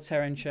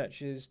egalitarian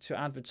churches to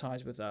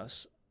advertise with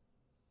us.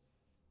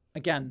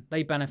 Again,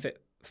 they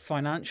benefit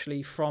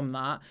financially from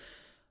that.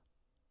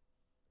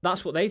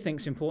 That's what they think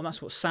is important.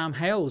 That's what Sam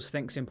Hales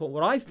thinks is important.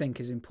 What I think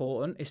is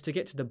important is to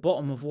get to the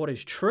bottom of what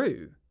is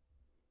true.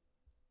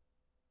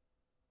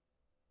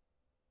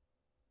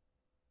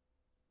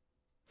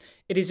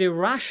 It is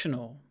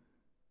irrational.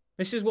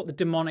 This is what the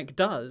demonic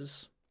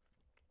does.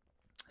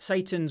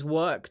 Satan's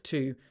work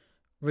to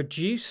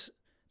reduce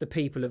the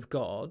people of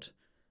God,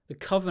 the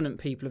covenant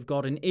people of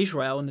God in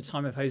Israel in the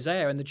time of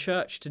Hosea and the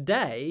church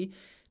today,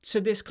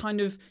 to this kind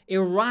of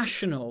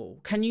irrational,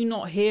 can you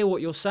not hear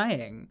what you're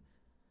saying?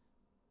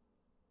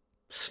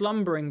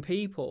 Slumbering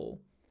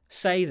people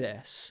say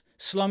this.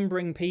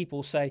 Slumbering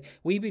people say,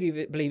 we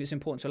believe it's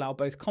important to allow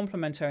both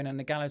complementarian and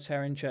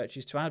egalitarian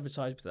churches to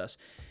advertise with us.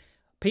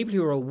 People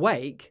who are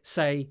awake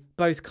say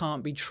both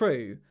can't be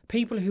true.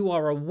 People who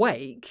are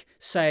awake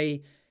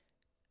say,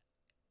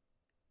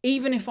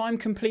 even if I'm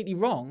completely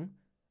wrong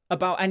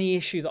about any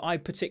issue that I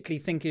particularly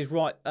think is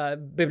right,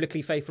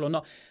 biblically faithful or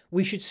not,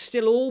 we should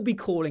still all be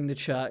calling the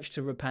church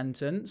to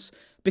repentance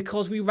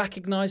because we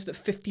recognise that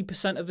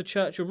 50% of the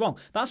church are wrong.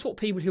 That's what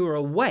people who are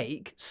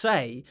awake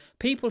say.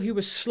 People who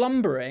are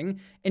slumbering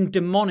in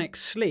demonic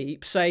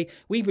sleep say,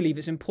 we believe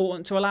it's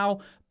important to allow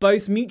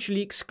both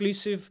mutually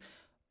exclusive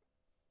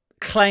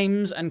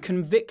claims and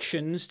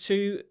convictions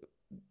to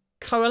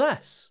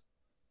coalesce.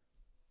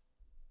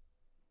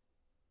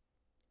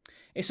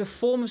 It's a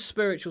form of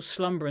spiritual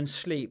slumber and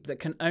sleep that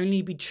can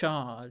only be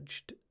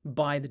charged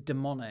by the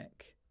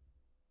demonic.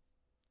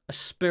 A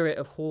spirit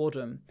of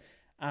whoredom,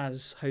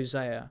 as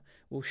Hosea.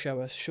 will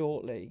show us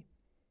shortly.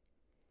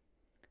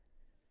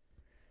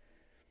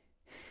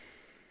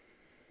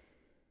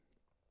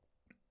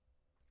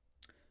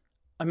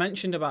 I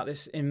mentioned about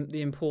this in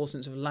the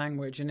importance of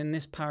language, and in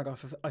this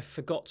paragraph, I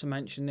forgot to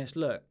mention this.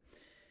 Look,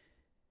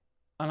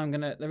 and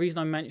the reason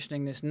I'm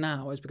mentioning this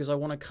now is because I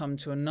want to come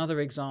to another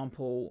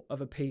example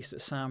of a piece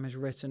that Sam has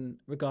written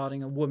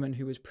regarding a woman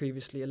who was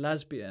previously a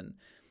lesbian,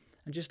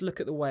 and just look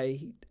at the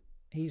way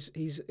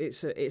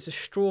it's a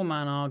straw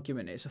man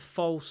argument. It's a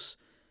false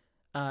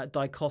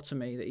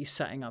dichotomy that he's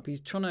setting up.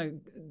 He's trying to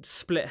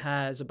split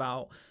hairs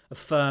about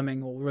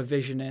affirming or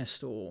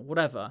revisionist or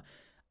whatever,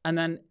 and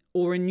then,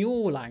 or in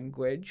your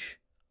language,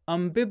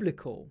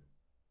 unbiblical.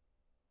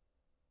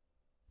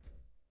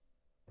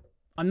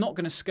 I'm not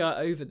going to skirt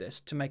over this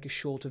to make a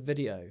shorter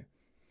video.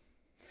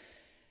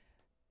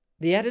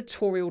 The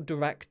editorial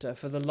director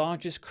for the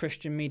largest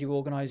Christian media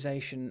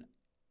organisation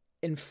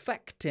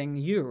infecting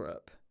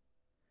Europe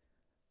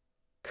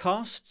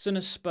casts an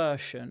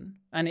aspersion,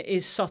 and it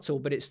is subtle,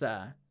 but it's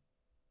there,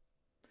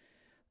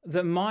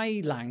 that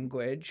my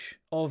language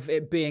of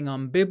it being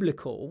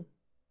unbiblical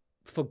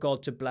for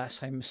God to bless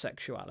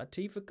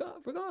homosexuality,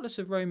 regardless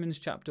of Romans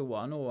chapter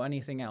 1 or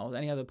anything else,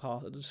 any other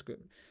part of the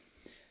script,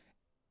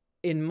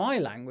 in my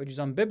language is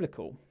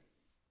unbiblical.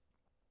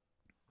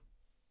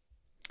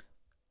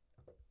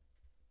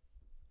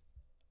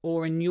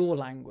 Or in your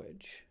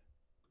language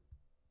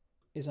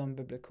is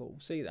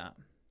unbiblical. See that?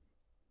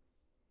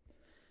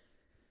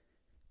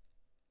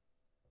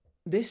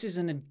 This is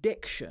an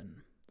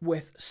addiction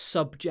with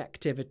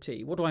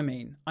subjectivity. What do I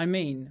mean? I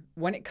mean,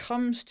 when it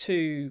comes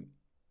to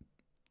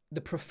the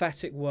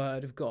prophetic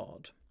word of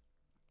God,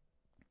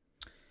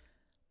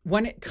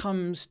 when it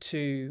comes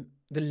to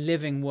the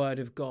living word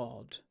of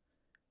God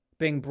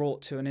being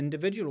brought to an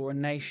individual or a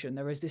nation,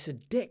 there is this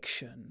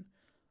addiction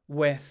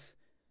with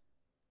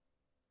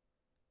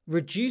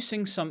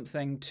reducing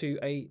something to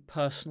a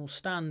personal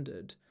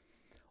standard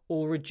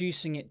or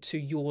reducing it to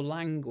your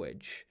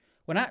language,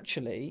 when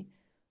actually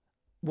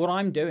what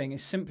I'm doing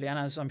is simply, and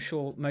as I'm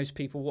sure most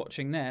people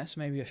watching this,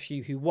 maybe a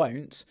few who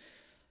won't,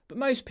 but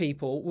most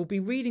people will be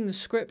reading the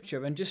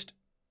scripture and just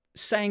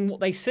saying what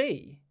they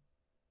see.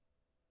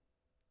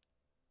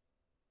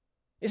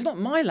 It's not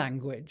my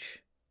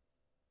language.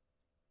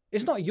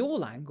 It's not your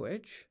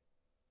language.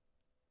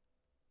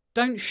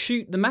 Don't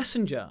shoot the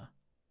messenger.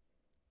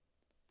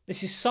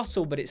 This is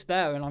subtle, but it's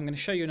there, and I'm going to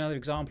show you another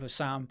example of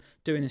Sam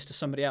doing this to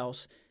somebody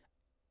else.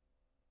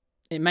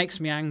 It makes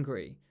me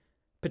angry,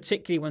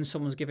 particularly when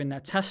someone's giving their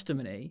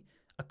testimony,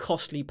 a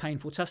costly,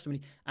 painful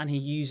testimony, and he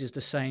uses the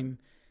same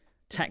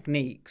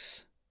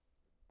techniques,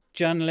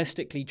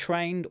 journalistically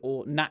trained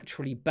or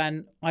naturally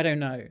bent, I don't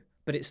know,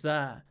 but it's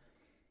there.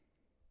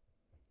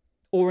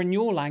 Or in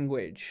your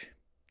language,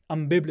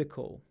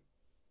 unbiblical.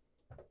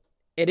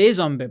 It is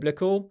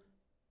unbiblical,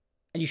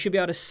 and you should be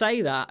able to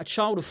say that. A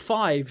child of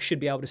 5 should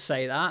be able to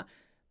say that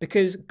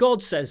because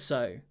God says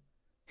so.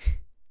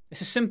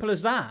 It's as simple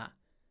as that.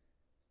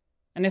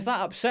 And if that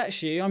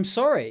upsets you, I'm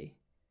sorry.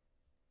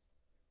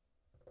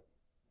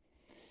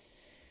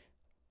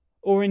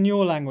 Or in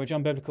your language,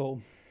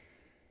 unbiblical.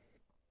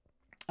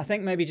 I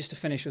think maybe just to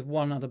finish with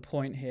one other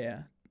point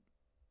here.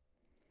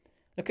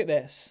 Look at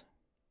this.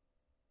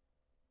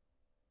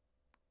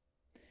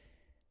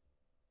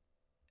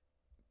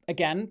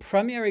 Again,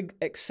 Premier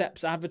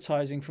accepts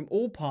advertising from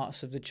all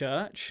parts of the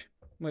church,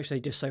 which they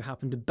just so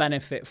happen to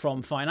benefit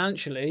from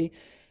financially,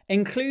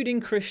 including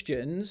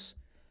Christians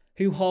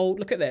who hold,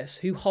 look at this,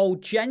 who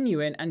hold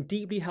genuine and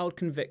deeply held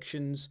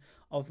convictions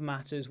of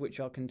matters which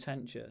are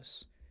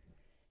contentious.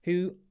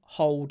 Who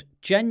hold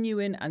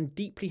genuine and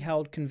deeply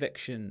held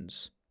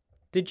convictions.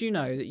 Did you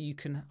know that you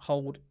can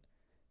hold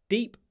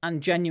deep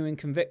and genuine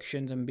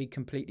convictions and be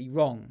completely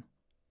wrong?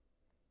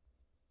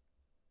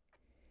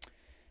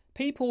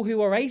 People who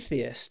are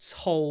atheists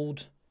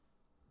hold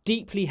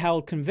deeply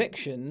held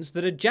convictions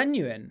that are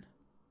genuine.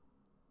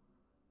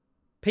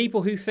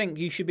 People who think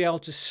you should be able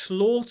to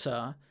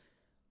slaughter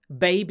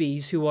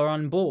babies who are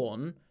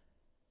unborn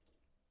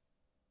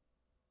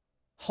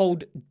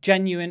hold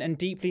genuine and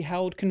deeply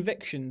held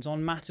convictions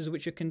on matters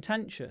which are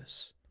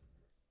contentious.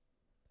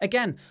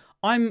 Again,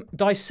 I'm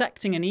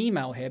dissecting an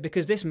email here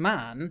because this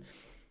man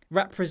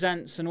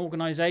represents an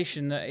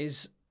organisation that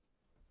is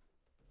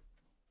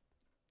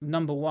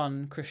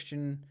 #1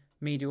 Christian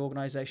media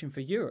organisation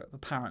for Europe,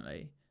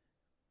 apparently.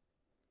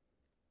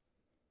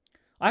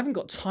 I haven't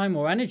got time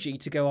or energy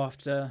to go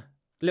after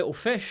little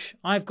fish.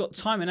 I've got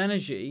time and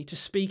energy to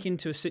speak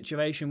into a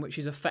situation which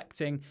is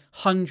affecting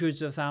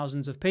hundreds of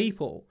thousands of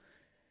people.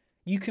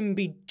 You can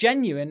be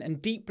genuine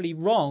and deeply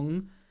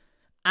wrong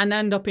and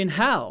end up in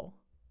hell.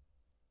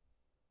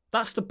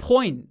 That's the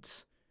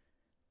point.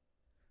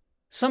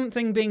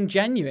 Something being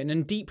genuine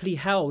and deeply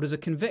held as a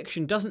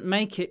conviction doesn't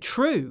make it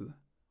true.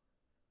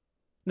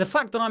 The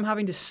fact that I'm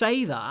having to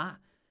say that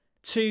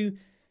to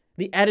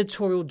the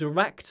editorial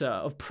director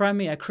of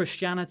Premier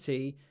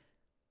Christianity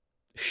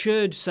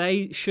should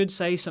say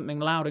something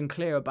loud and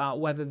clear about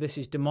whether this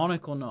is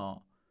demonic or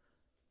not.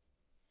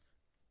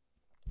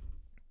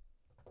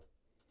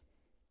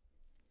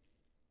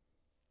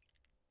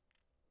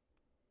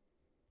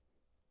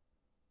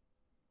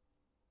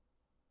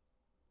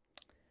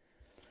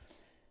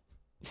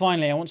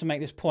 finally, I want to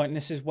make this point, and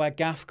this is where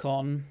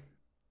GAFCON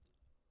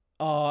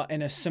are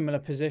in a similar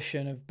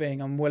position of being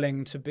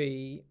unwilling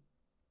to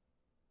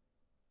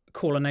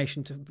call a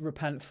nation to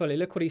repent fully.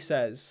 Look what he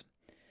says.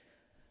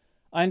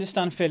 I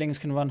understand feelings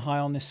can run high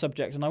on this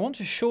subject, and I want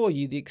to assure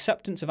you the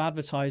acceptance of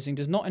advertising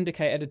does not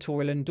indicate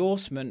editorial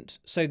endorsement,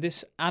 so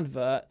this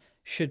advert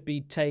should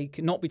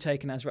not be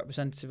taken as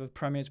representative of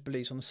Premier's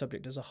beliefs on the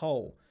subject as a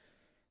whole.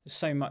 There's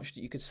so much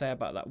that you could say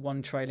about that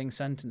one trailing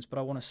sentence, but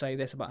I want to say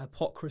this about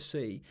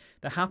hypocrisy.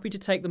 They're happy to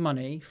take the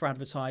money for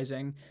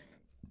advertising,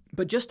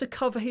 but just to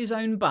cover his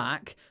own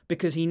back,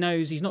 because he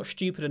knows he's not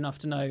stupid enough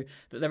to know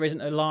that there isn't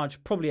a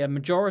large, probably a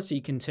majority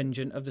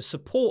contingent of the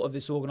support of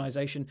this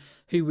organisation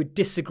who would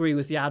disagree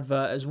with the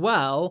advert as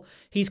well,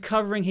 he's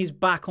covering his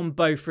back on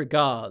both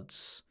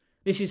regards.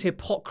 This is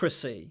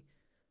hypocrisy.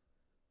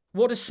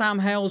 What does Sam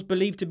Hales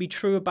believe to be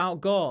true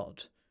about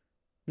God?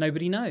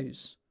 Nobody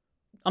knows.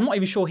 I'm not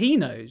even sure he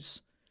knows.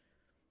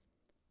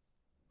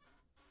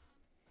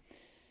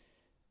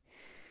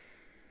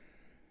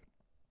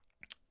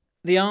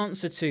 The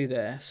answer to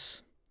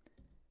this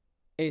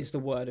is the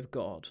Word of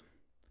God.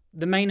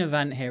 The main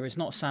event here is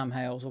not Sam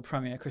Hales or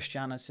Premier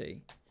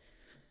Christianity.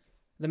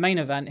 The main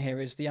event here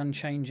is the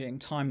unchanging,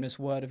 timeless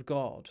Word of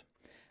God.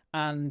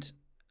 And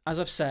as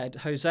I've said,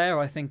 Hosea,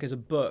 I think, as a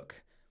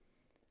book,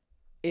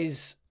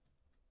 is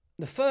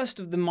the first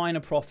of the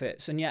minor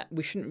prophets, and yet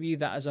we shouldn't view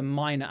that as a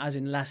minor, as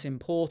in less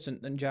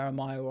important than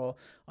Jeremiah or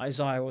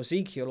Isaiah or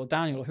Ezekiel or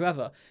Daniel or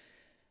whoever.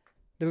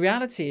 The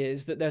reality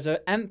is that there's an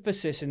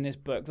emphasis in this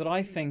book that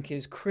I think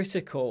is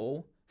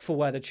critical for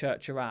where the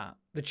church are at.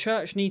 The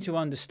church need to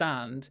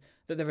understand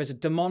that there is a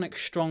demonic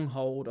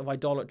stronghold of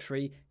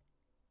idolatry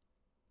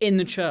in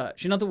the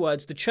church. In other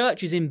words, the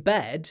church is in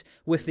bed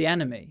with the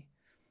enemy.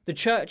 The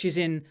church is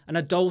in an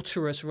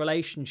adulterous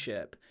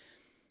relationship,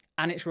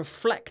 and it's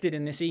reflected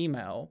in this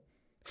email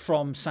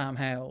from Sam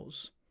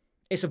Hales.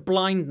 It's a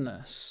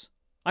blindness.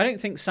 I don't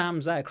think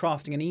Sam's there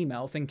crafting an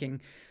email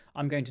thinking,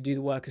 I'm going to do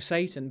the work of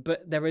Satan,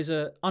 but there is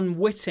an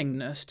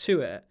unwittingness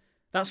to it.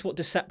 That's what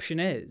deception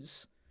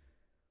is.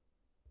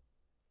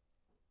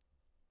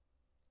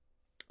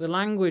 The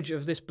language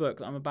of this book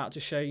that I'm about to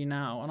show you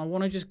now, and I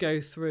want to just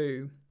go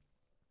through,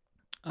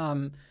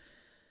 in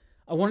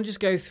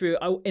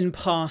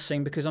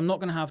passing, because I'm not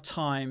going to have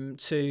time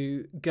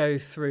to go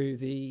through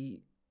the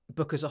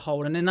book as a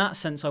whole, and in that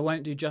sense I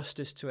won't do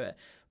justice to it,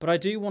 but I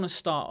do want to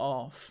start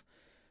off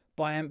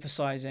by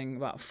emphasizing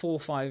about 4 or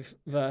 5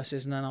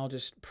 verses, and then I'll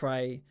just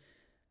pray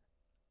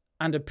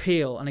and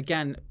appeal. And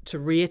again, to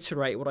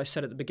reiterate what I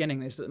said at the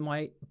beginning, is that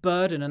my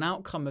burden and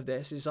outcome of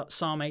this is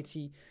Psalm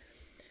 81.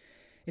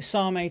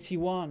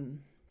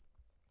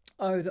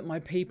 Oh, that my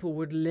people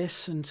would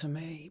listen to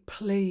me,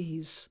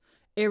 please,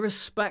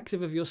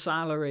 irrespective of your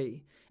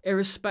salary,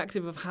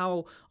 irrespective of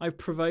how I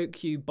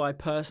provoke you by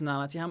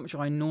personality, how much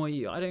I annoy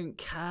you, I don't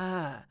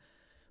care.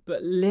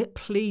 But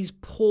please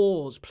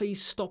pause, please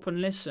stop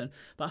and listen.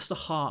 That's the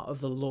heart of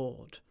the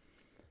Lord.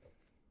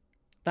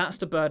 That's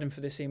the burden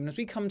for this evening. As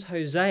we come to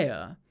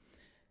Hosea,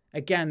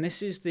 again,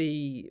 this is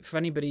for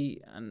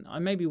anybody, and I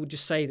maybe would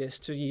just say this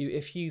to you,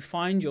 if you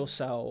find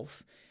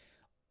yourself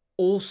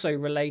also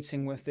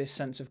relating with this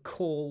sense of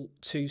call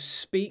to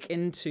speak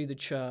into the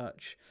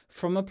church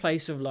from a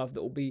place of love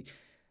that will be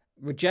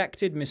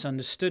rejected,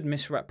 misunderstood,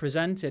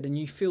 misrepresented, and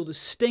you feel the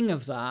sting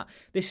of that,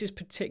 this is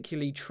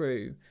particularly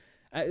true.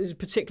 It is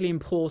particularly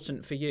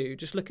important for you.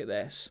 Just look at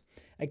this.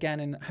 Again,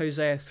 in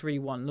Hosea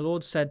 3:1, the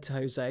Lord said to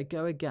Hosea,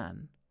 go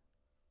again.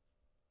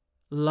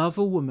 Love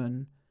a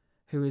woman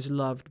who is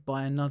loved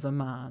by another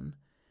man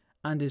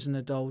and is an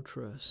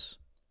adulteress.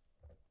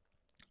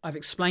 I've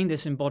explained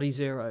this in Body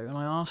Zero, and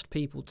I asked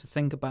people to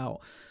think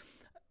about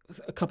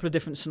a couple of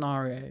different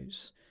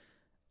scenarios,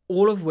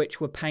 all of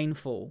which were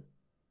painful,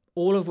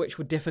 all of which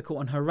were difficult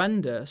and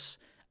horrendous,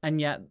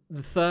 and yet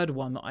the third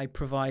one that I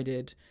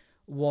provided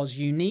was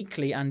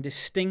uniquely and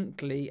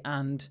distinctly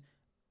and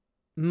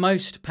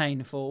most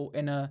painful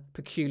in a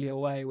peculiar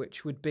way,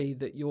 which would be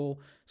that your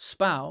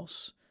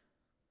spouse,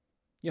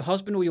 your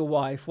husband or your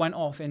wife, went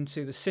off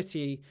into the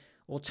city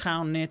or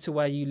town near to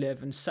where you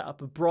live and set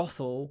up a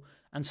brothel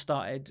and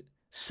started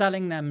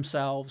selling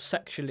themselves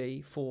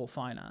sexually for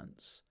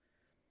finance.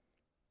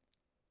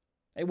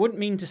 It wouldn't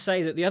mean to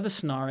say that the other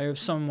scenario of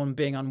someone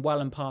being unwell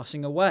and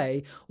passing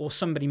away, or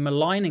somebody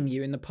maligning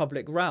you in the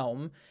public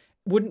realm,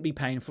 wouldn't be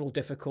painful or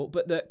difficult,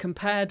 but that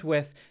compared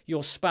with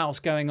your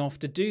spouse going off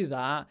to do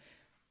that,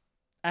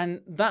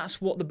 and that's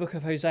what the book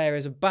of Hosea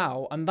is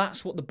about, and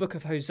that's what the book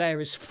of Hosea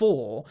is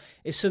for,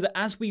 is so that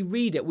as we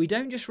read it, we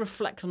don't just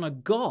reflect on a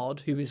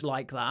God who is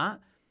like that,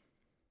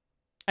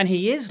 and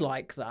he is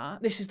like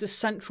that. This is the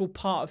central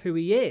part of who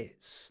he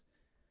is.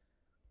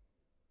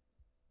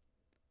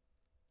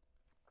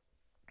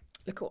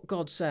 Look what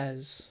God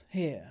says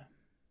here.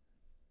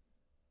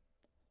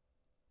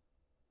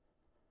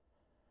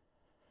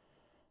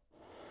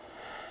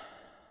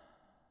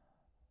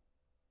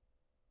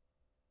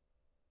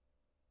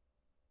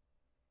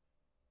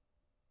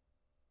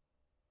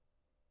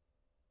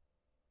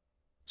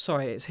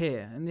 Sorry, it's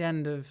here. In the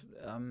end of,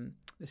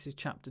 this is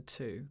chapter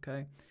 2,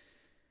 okay?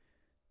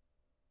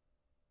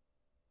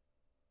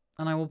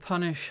 and I will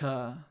punish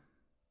her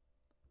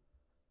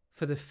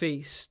for the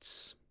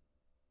feasts,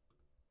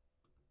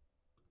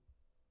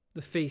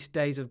 the feast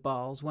days of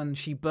Baals, when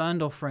she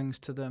burned offerings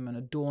to them and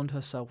adorned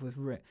herself with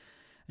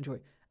joy,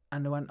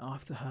 and went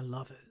after her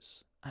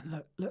lovers.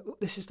 And look,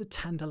 this is the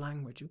tender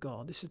language of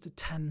God. This is the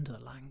tender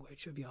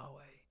language of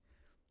Yahweh.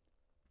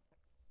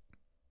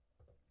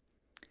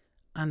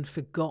 And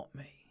forgot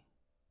me.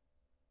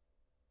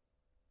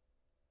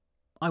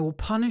 I will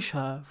punish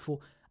her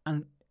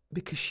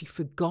because she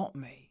forgot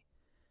me,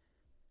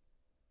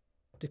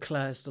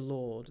 declares the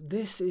Lord.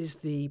 This is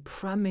the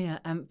premier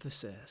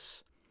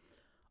emphasis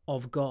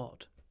of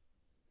God.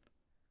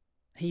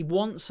 He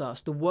wants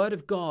us, the Word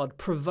of God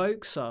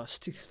provokes us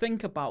to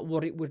think about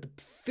what it would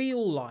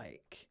feel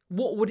like.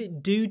 What would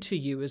it do to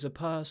you as a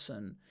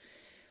person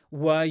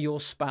were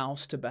your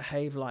spouse to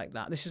behave like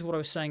that? This is what I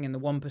was saying in the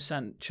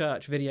 1%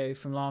 church video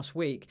from last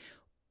week.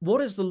 What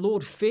does the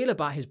Lord feel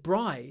about his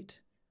bride?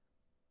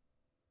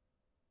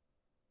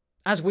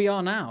 As we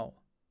are now.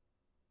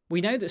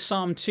 We know that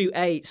Psalm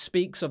 2:8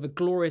 speaks of a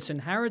glorious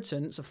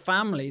inheritance, a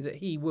family that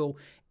he will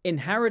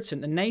inherit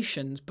the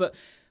nations, but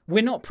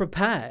we're not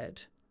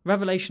prepared.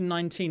 Revelation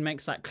 19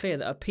 makes that clear,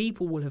 that a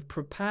people will have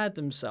prepared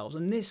themselves,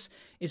 and this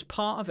is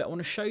part of it. I want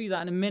to show you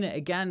that in a minute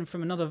again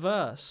from another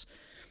verse.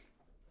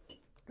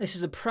 This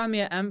is a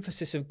premier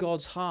emphasis of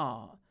God's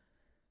heart.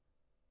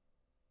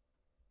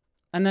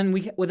 And then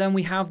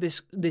we have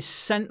this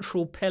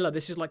central pillar.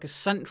 This is like a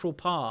central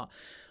part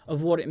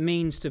of what it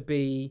means to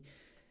be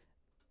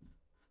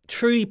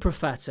truly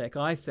prophetic,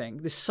 I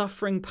think. The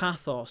suffering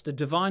pathos, the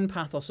divine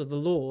pathos of the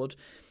Lord,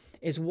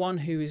 is one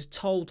who is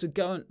told to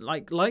go, and,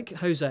 like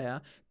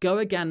Hosea, go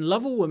again,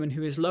 love a woman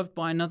who is loved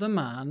by another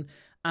man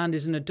and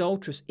is an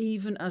adulteress,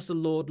 even as the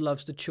Lord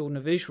loves the children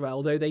of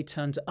Israel, though they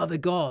turn to other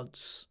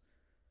gods.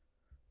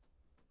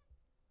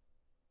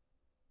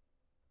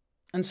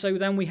 And so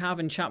then we have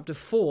in chapter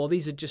 4,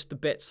 these are just the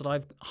bits that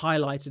I've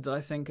highlighted that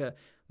I think are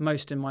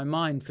most in my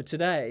mind for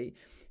today.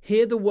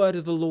 Hear the word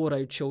of the Lord,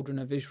 O children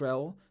of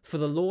Israel, for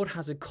the Lord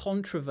has a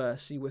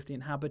controversy with the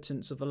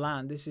inhabitants of the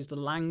land. This is the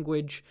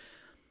language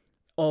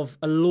of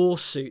a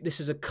lawsuit. This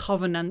is a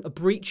covenant, a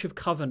breach of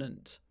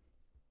covenant.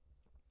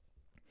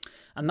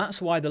 And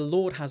that's why the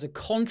Lord has a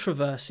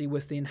controversy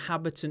with the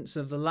inhabitants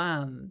of the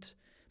land.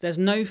 There's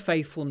no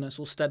faithfulness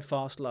or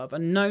steadfast love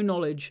and no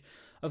knowledge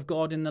of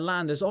God in the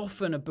land. There's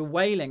often a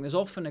bewailing. There's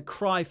often a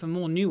cry for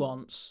more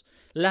nuance.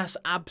 Less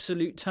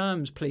absolute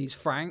terms, please,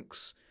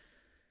 Franks.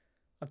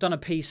 I've done a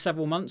piece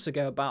several months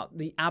ago about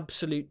the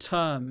absolute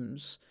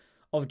terms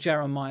of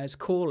Jeremiah's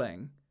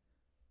calling.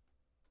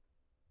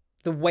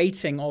 The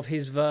weighting of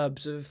his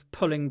verbs of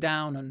pulling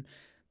down and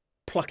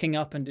plucking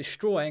up and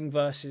destroying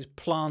versus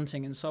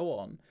planting and so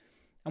on.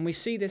 And we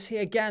see this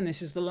here again.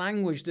 This is the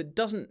language that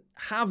doesn't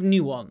have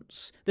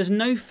nuance. There's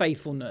no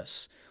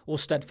faithfulness or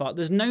steadfast.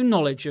 There's no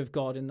knowledge of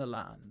God in the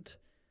land.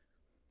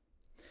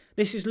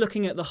 This is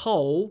looking at the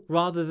whole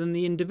rather than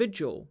the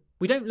individual.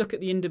 We don't look at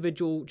the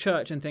individual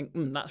church and think,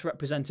 that's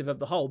representative of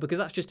the whole, because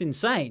that's just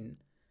insane.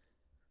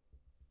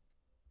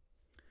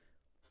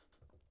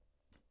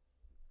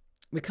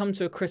 We come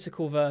to a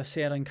critical verse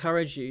here. I'd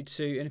encourage you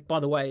to, and by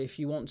the way, if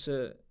you want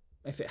to,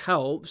 if it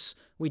helps,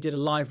 we did a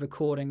live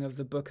recording of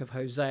the book of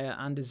Hosea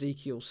and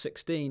Ezekiel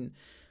 16,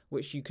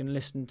 which you can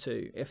listen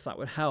to if that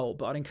would help.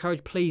 But I'd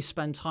encourage, please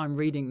spend time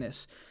reading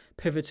this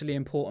pivotally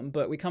important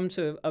book. We come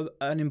to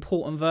an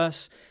important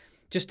verse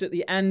just at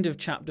the end of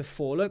chapter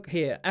 4. Look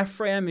here.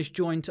 Ephraim is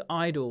joined to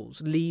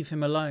idols. Leave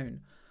him alone.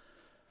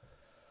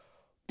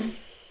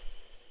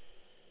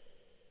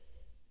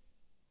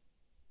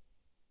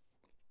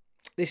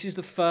 This is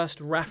the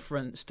first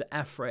reference to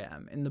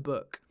Ephraim in the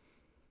book.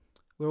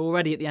 We're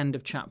already at the end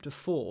of chapter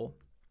 4.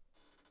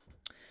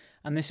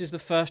 And this is the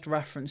first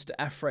reference to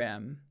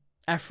Ephraim.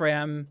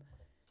 Ephraim,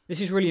 this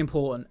is really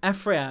important.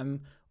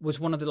 Ephraim was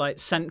one of the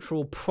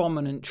central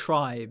prominent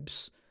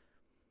tribes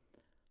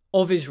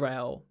of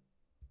Israel,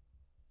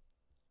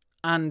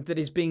 and that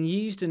is being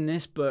used in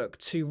this book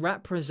to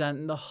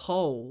represent the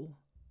whole.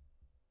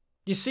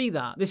 You see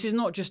that? This is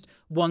not just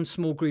one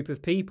small group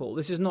of people.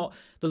 This is not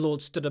the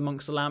Lord stood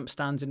amongst the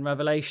lampstands in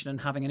Revelation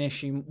and having an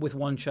issue with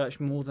one church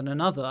more than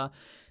another.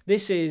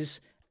 This is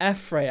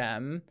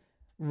Ephraim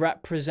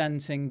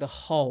representing the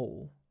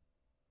whole.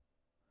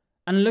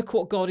 And look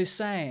what God is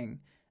saying.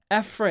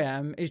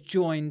 Ephraim is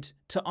joined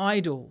to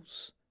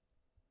idols.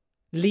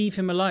 Leave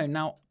him alone.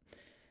 Now,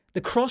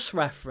 the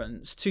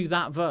cross-reference to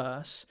that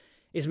verse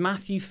is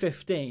Matthew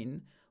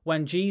 15,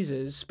 when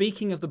Jesus,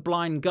 speaking of the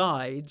blind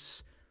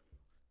guides,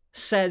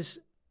 says,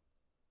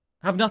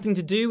 have nothing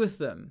to do with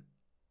them.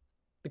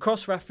 The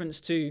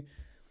cross-reference to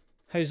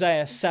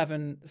Hosea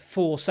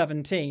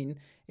 4:17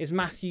 is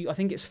Matthew, I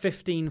think it's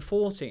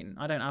 15:14.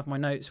 I don't have my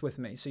notes with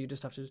me, so you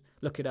just have to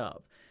look it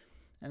up.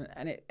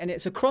 And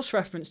it's a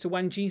cross-reference to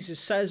when Jesus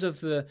says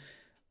of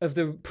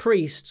the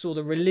priests or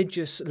the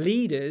religious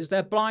leaders,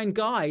 they're blind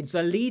guides,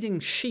 they're leading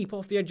sheep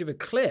off the edge of a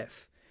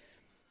cliff.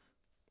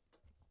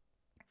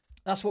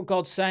 That's what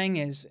God's saying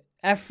is,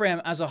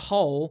 Ephraim as a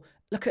whole,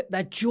 look at,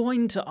 they're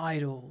joined to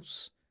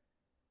idols.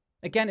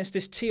 Again, it's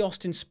this T.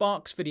 Austin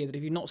Sparks video that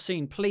if you've not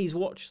seen, please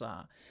watch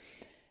that.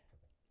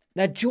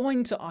 They're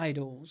joined to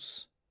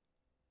idols.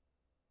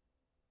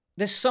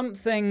 There's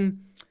something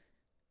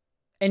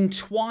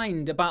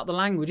entwined about the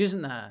language,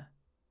 isn't there?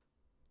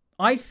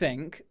 I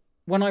think,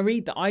 when I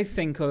read that, I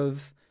think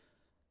of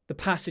the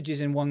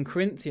passages in 1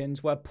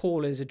 Corinthians where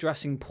Paul is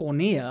addressing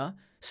porneia,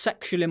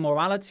 sexual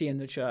immorality in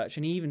the church.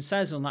 And he even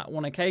says on that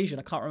one occasion,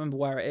 I can't remember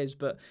where it is,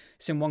 but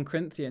it's in 1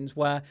 Corinthians,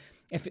 where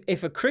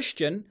if a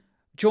Christian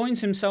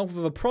joins himself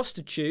with a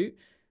prostitute,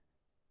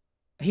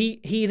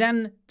 he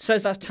then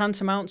says that's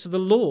tantamount to the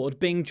Lord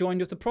being joined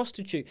with the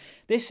prostitute.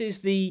 This is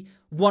the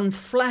one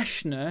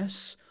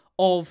fleshness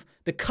of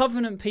the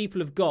covenant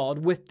people of God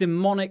with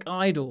demonic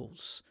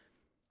idols.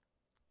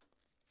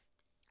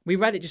 We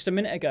read it just a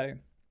minute ago.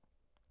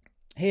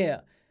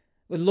 Here,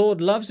 the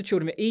Lord loves the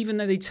children, even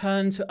though they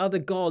turn to other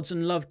gods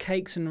and love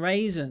cakes and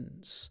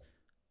raisins.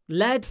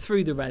 Led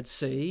through the Red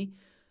Sea,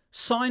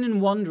 sign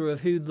and wonder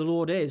of who the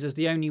Lord is as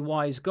the only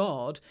wise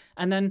God,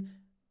 and then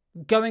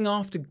going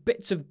after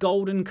bits of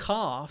golden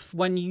calf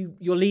when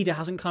your leader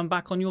hasn't come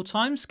back on your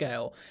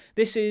timescale.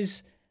 This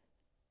is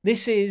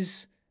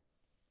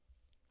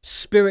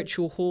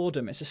spiritual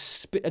whoredom.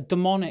 It's a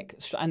demonic,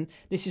 and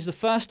this is the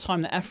first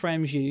time that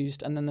Ephraim's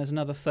used, and then there's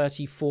another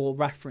 34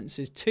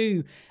 references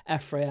to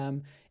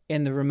Ephraim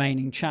in the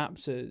remaining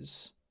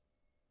chapters.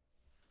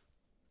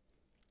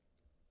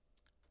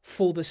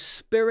 For the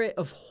spirit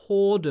of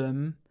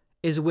whoredom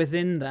is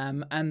within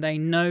them, and they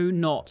know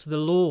not the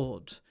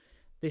Lord.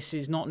 This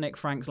is not Nick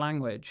Frank's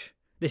language.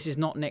 This is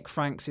not Nick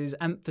Frank's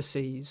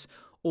emphases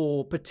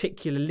or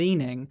particular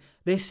leaning.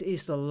 This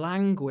is the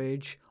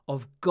language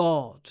of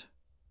God.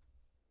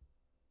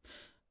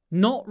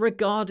 Not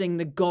regarding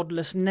the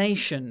godless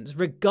nations,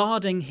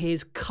 regarding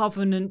his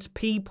covenant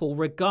people,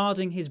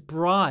 regarding his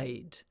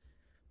bride.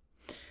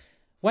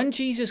 When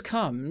Jesus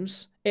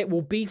comes, it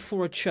will be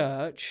for a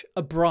church,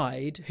 a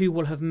bride, who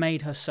will have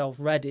made herself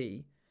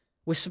ready.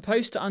 We're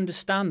supposed to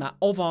understand that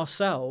of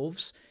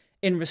ourselves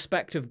in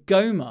respect of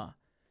Gomer,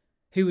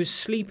 who was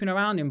sleeping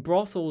around in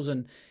brothels.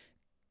 And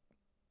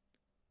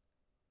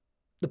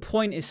the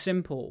point is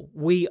simple.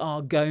 We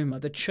are Gomer.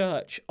 The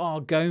church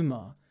are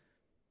Gomer.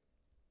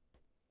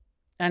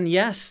 And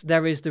yes,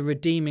 there is the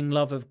redeeming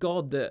love of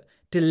God that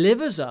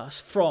delivers us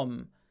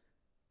from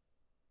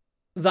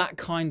that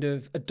kind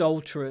of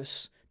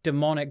adulterous,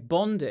 demonic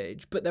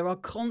bondage, but there are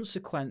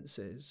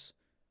consequences.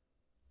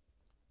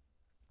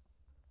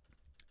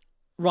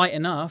 Right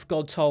enough,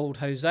 God told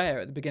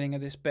Hosea at the beginning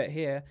of this bit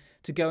here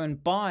to go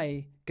and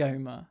buy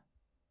Gomer.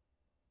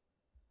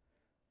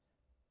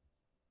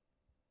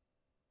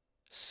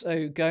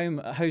 So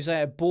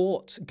Hosea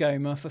bought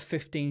Gomer for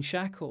 15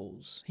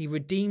 shekels. He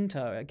redeemed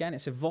her. Again,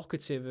 it's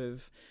evocative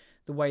of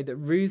the way that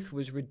Ruth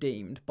was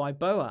redeemed by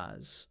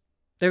Boaz.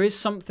 There is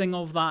something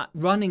of that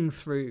running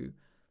through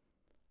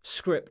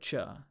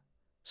Scripture.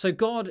 So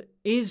God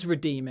is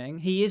redeeming.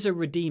 He is a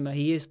redeemer.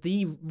 He is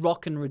the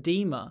rock and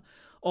redeemer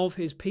of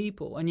his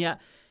people. And yet,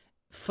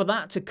 for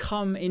that to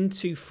come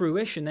into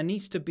fruition, there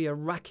needs to be a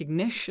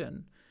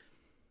recognition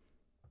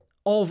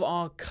of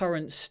our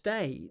current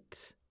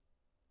state.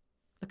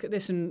 Look at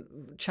this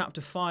in chapter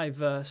 5,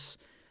 verse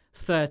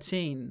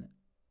 13,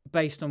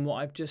 based on what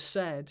I've just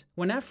said.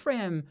 When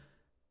Ephraim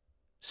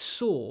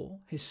saw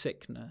his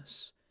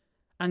sickness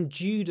and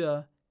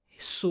Judah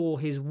saw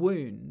his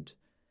wound,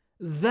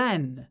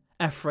 then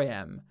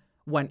Ephraim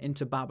went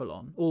into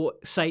Babylon. Or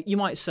you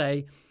might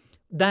say,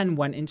 then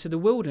went into the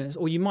wilderness.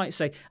 Or you might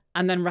say,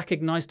 and then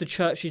recognized the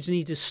churches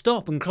need to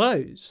stop and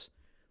close.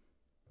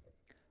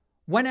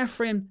 When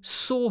Ephraim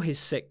saw his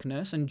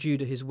sickness and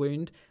Judah his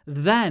wound,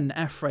 then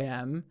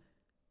Ephraim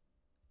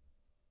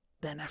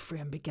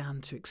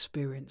began to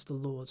experience the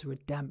Lord's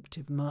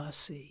redemptive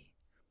mercy.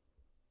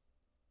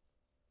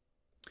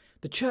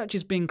 The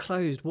churches being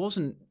closed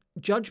wasn't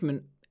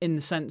judgment in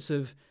the sense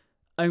of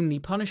only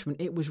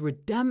punishment. It was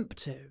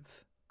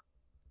redemptive.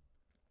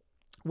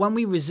 When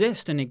we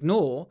resist and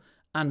ignore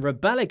and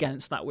rebel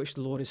against that which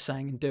the Lord is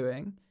saying and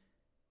doing,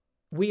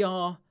 we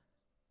are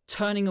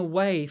turning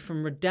away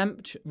from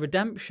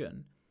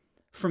redemption,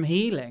 from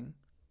healing.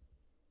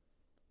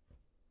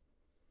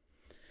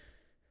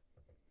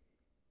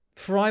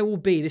 For I will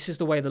be, this is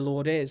the way the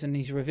Lord is, and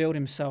he's revealed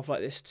himself like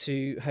this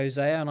to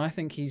Hosea, and I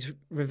think he's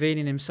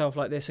revealing himself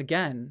like this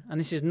again. And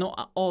this is not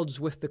at odds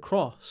with the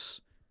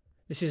cross.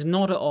 This is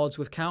not at odds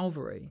with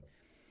Calvary.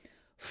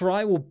 For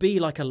I will be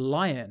like a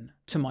lion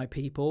to my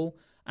people,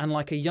 and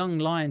like a young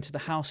lion to the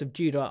house of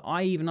Judah.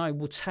 I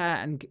will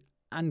tear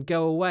and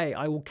go away.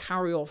 I will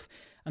carry off,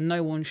 and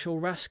no one shall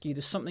rescue.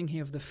 There's something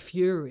here of the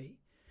fury.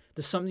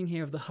 There's something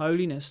here of the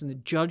holiness and the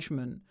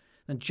judgment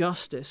and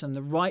justice and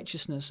the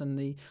righteousness and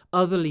the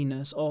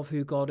otherliness of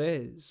who God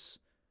is.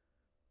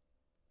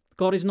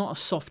 God is not a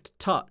soft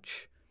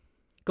touch.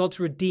 God's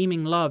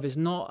redeeming love is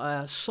not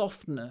a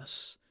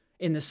softness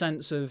in the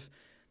sense of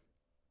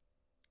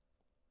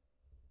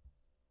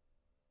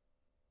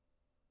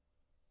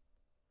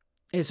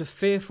it's a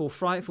fearful,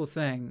 frightful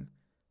thing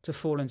to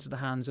fall into the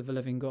hands of a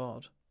living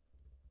God.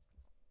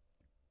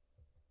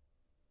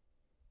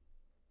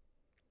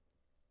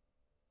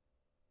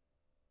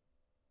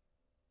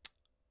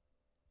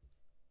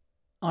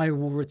 I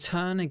will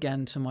return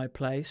again to my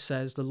place,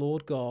 says the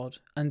Lord God,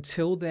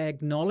 until they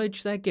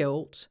acknowledge their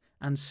guilt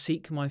and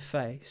seek my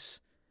face.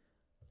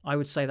 I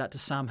would say that to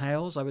Sam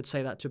Hales. I would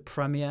say that to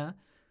Premier.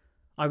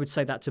 I would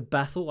say that to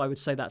Bethel. I would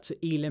say that to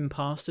Elim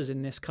pastors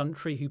in this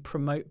country who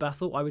promote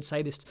Bethel. I would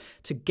say this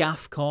to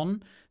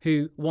GAFCON,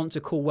 who want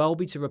to call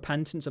Welby to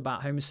repentance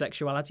about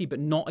homosexuality, but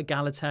not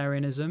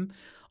egalitarianism.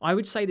 I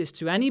would say this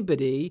to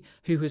anybody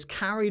who has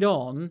carried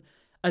on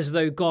as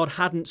though God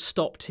hadn't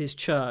stopped his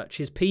church,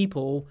 his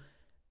people,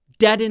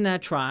 dead in their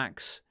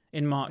tracks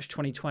in March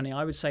 2020.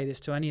 I would say this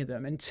to any of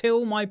them.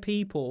 Until my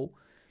people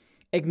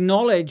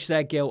acknowledge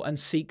their guilt and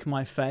seek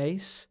my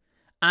face,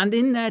 and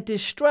in their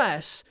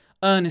distress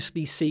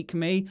earnestly seek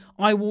me,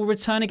 I will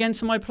return again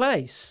to my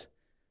place.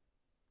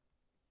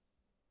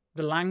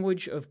 The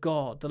language of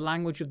God, the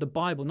language of the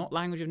Bible, not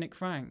language of Nick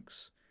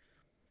Franks.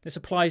 This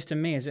applies to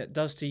me as it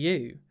does to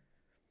you.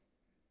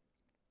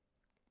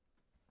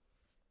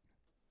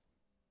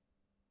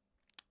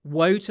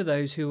 Woe to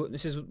those who,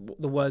 this is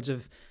the words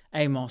of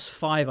Amos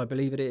 5, I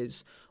believe it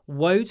is.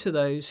 Woe to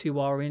those who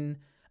are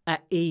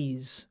at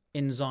ease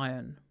in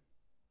Zion.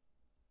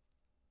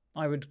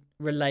 I would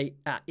relate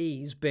at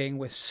ease being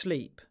with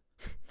sleep.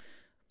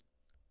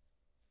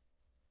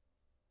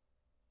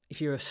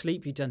 If you're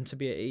asleep, you tend to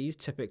be at ease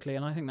typically,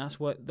 and I think that's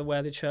where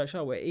the church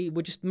are.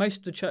 Most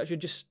of the church are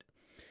just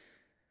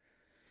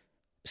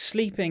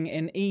sleeping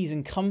in ease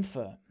and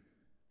comfort.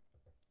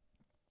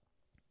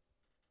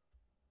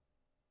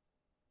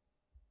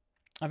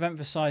 I've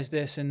emphasised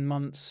this in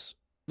months,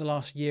 the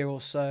last year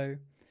or so.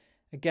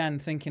 Again,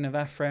 thinking of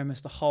Ephraim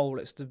as the whole,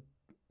 it's the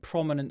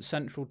prominent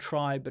central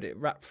tribe, but it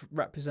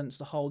represents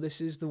the whole. This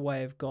is the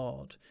way of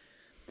God,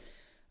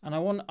 and I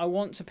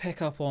want to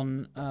pick up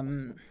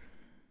on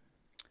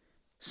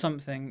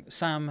something,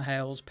 Sam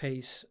Hale's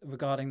piece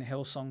regarding the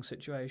Hillsong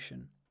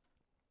situation.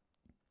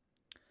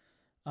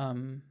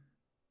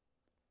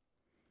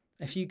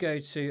 If you go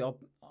to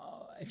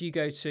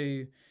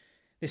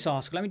this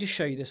article, let me just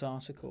show you this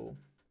article.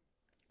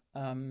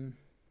 From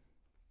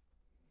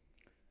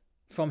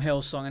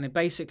Hillsong, and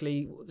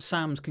basically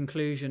Sam's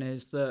conclusion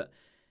is that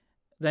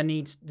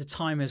the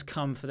time has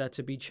come for there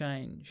to be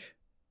change.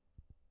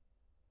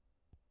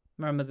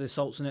 Remember the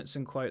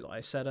Solzhenitsyn quote that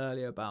I said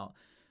earlier about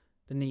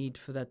the need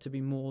for there to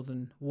be more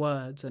than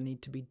words, there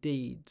need to be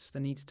deeds,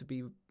 there needs to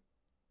be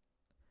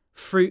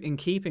fruit in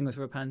keeping with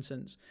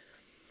repentance.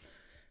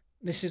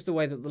 This is the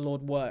way that the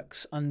Lord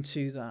works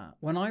unto that.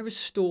 When I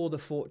restore the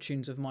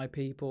fortunes of my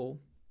people,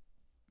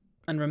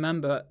 and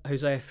remember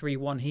Hosea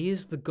 3:1, he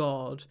is the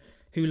God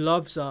who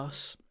loves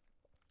us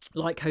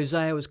like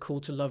Hosea was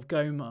called to love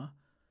Gomer.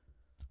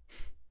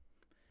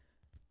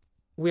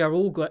 We are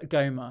all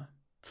Gomer.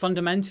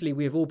 Fundamentally,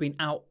 we have all been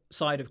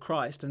outside of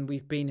Christ, and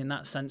we've been, in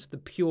that sense, the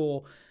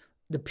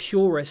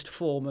purest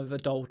form of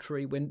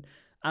adultery,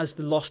 as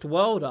the lost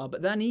world are.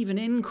 But then even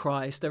in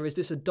Christ, there is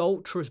this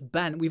adulterous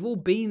bent. We've all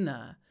been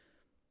there.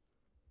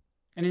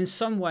 And in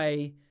some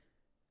way,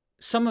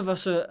 some of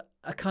us are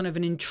kind of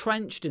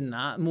entrenched in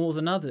that more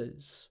than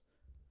others.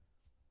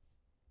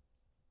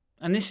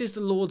 And this is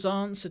the Lord's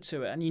answer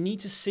to it, and you need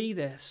to see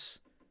this.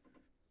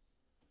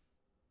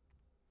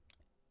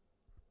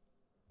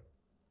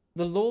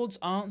 The Lord's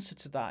answer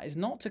to that is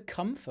not to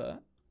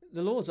comfort.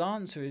 The Lord's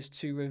answer is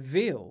to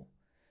reveal.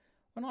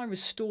 When I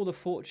restore the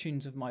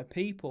fortunes of my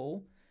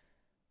people,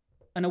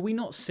 and are we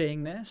not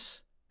seeing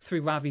this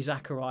through Ravi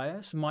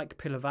Zacharias, Mike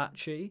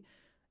Pilavacci,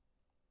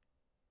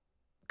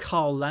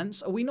 Carl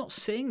Lentz? Are we not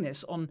seeing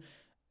this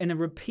in a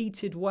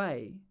repeated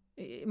way?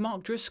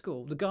 Mark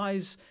Driscoll, the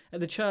guys at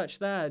the church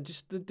there,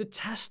 just the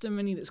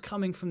testimony that's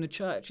coming from the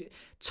church,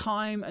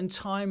 time and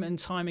time and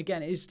time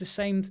again, it's the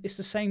same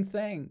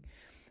thing.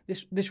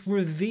 This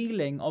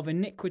revealing of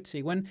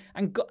iniquity, and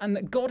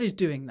that God is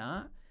doing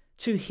that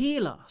to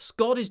heal us.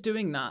 God is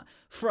doing that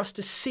for us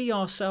to see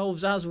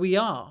ourselves as we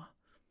are.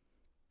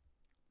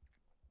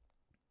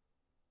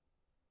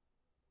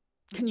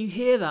 Can you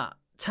hear that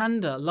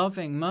tender,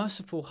 loving,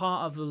 merciful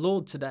heart of the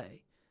Lord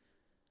today?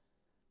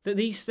 That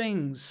these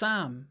things,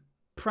 Sam,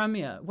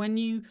 Premier, when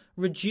you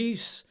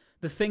reduce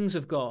the things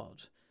of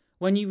God,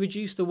 when you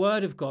reduce the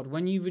word of God,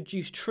 when you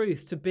reduce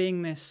truth to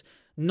being this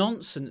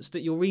nonsense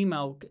that your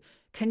email,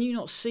 can you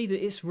not see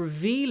that it's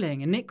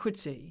revealing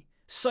iniquity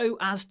so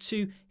as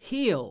to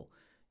heal?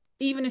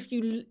 Even if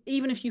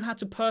you had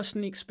to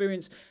personally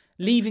experience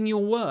leaving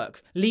your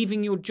work,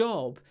 leaving your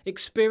job,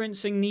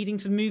 experiencing needing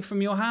to move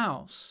from your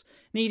house,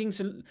 needing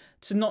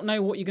to not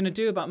know what you're going to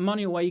do about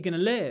money or where you're going to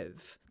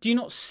live. Do you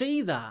not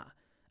see that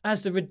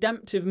as the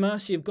redemptive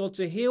mercy of God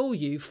to heal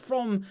you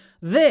from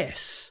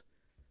this?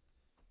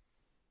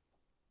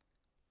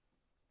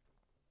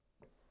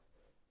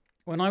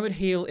 When I would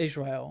heal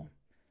Israel,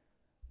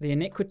 the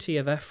iniquity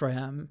of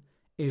Ephraim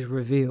is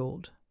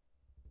revealed.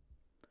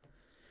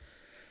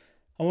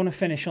 I want to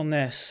finish on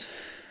this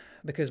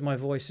because my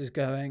voice is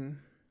going.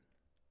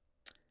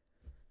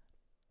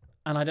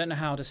 And I don't know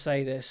how to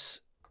say this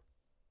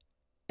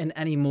in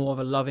any more of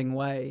a loving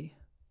way.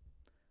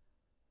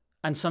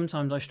 And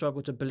sometimes I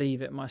struggle to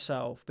believe it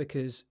myself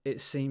because it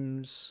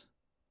seems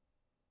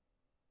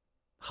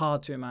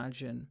hard to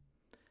imagine,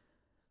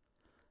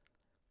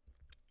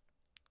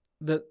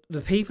 that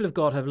the people of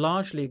God have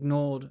largely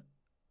ignored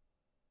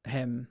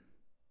him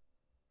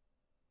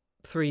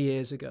 3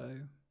 years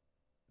ago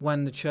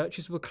when the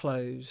churches were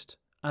closed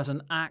as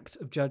an act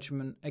of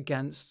judgment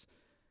against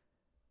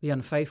the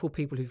unfaithful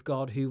people of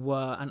God who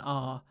were and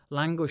are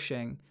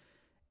languishing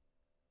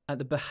at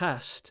the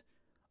behest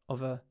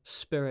of a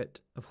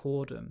spirit of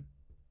whoredom.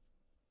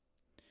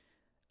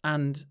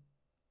 And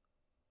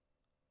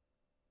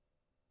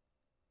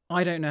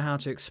I don't know how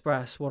to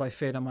express what I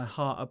feel in my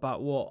heart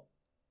about what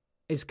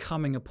is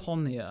coming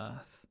upon the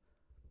earth,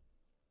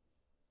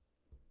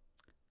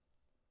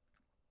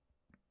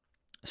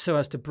 so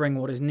as to bring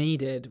what is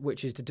needed,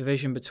 which is the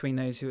division between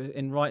those who are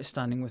in right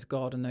standing with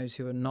God and those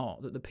who are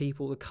not, that the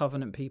people, the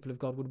covenant people of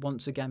God, would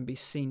once again be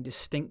seen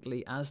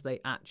distinctly as they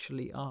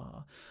actually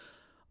are.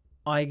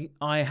 I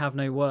have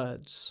no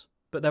words,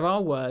 but there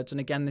are words, and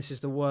again, this is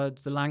the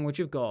language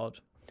of God,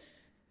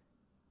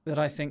 that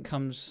I think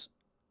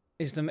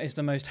is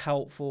the most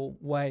helpful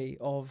way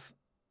of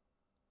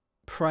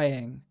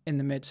praying in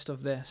the midst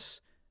of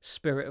this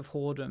spirit of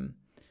whoredom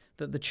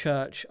that the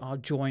church are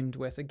joined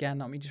with. Again,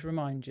 let me just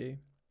remind you.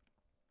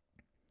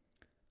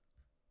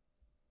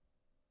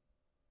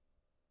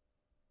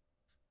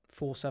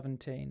 Verse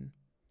 17.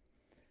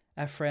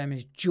 Ephraim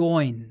is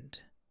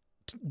joined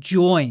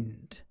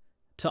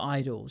to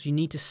idols. You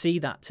need to see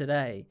that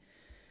today.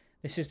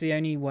 This is the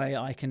only way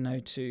I can know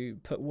to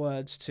put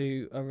words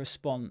to a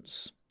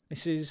response.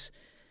 This is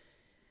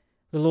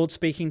the Lord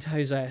speaking to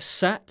Hosea.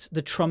 Set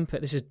the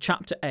trumpet. This is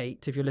chapter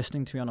 8, if you're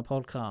listening to me on a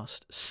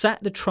podcast.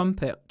 Set the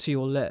trumpet to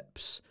your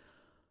lips.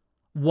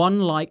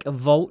 One like a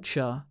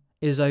vulture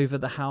is over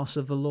the house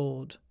of the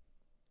Lord.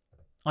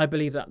 I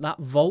believe that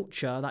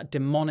vulture, that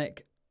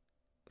demonic,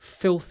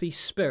 filthy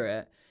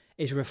spirit,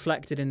 is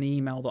reflected in the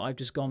email that I've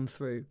just gone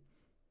through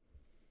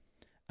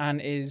and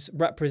is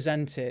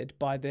represented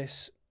by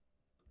this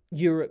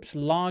Europe's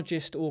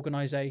largest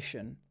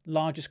organisation,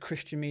 largest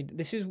Christian media.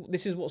 This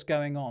is what's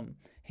going on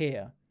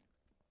here.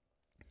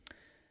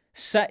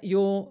 Set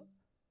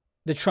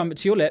the trumpet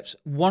to your lips.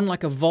 One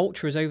like a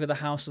vulture is over the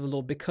house of the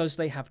Lord, because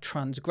they have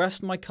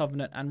transgressed my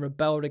covenant and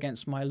rebelled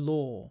against my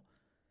law.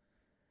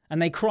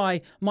 And they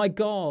cry, my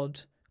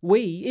God,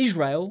 we,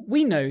 Israel,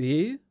 we know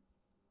you.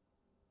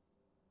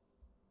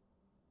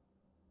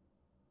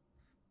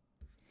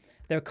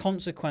 There are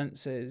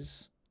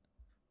consequences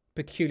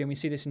peculiar. And we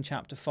see this in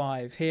chapter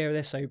 5. Hear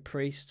this, O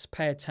priests,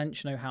 pay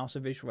attention, O house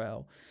of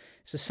Israel.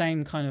 It's the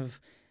same kind of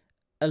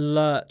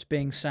alert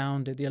being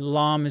sounded. The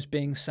alarm is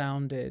being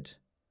sounded.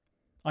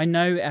 I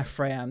know,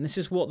 Ephraim, this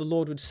is what the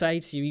Lord would say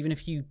to you, even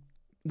if you,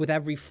 with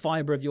every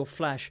fibre of your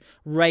flesh,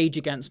 rage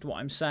against what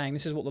I'm saying.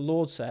 This is what the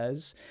Lord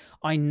says.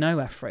 I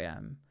know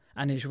Ephraim,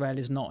 and Israel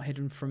is not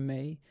hidden from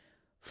me.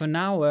 For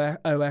now,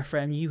 O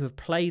Ephraim, you have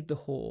played the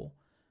whore.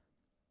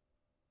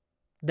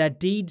 Their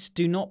deeds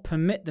do not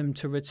permit them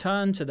to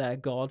return to their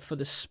God, for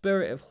the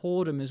spirit of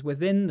whoredom is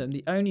within them.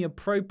 The only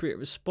appropriate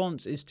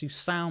response is to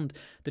sound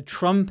the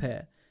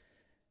trumpet.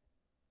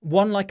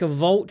 One like a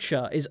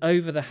vulture is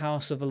over the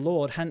house of the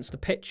Lord, hence the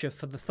picture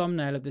for the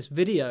thumbnail of this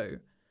video.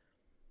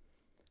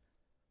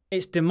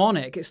 It's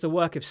demonic. It's the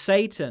work of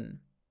Satan.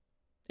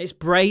 It's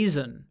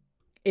brazen.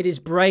 It is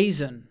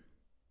brazen.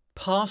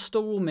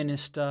 Pastoral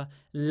minister,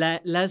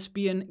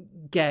 lesbian,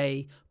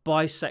 gay,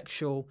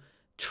 bisexual,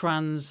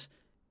 trans,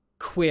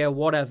 queer,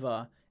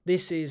 whatever.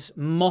 This is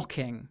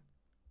mocking.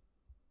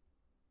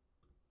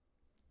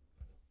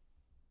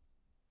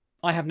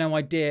 I have no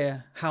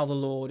idea how the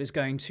Lord is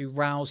going to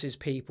rouse his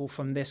people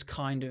from this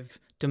kind of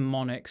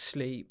demonic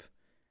sleep,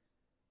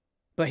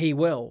 but he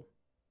will.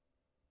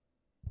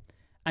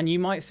 And you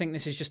might think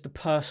this is just the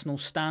personal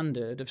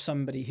standard of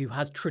somebody who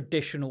has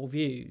traditional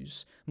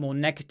views more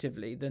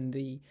negatively than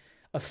those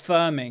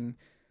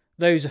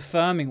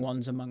affirming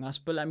ones among us.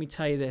 But let me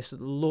tell you this, that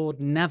the Lord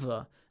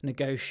never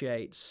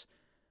negotiates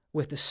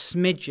with the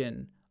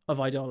smidgen of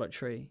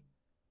idolatry.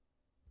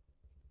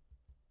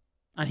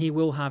 And he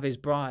will have his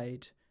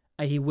bride,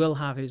 and he will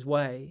have his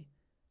way.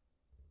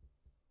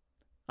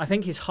 I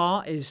think his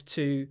heart is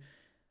to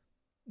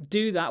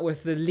do that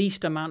with the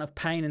least amount of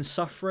pain and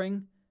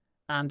suffering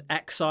and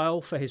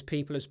exile for his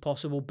people as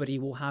possible, but he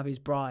will have his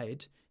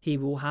bride. He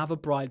will have a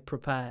bride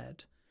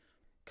prepared.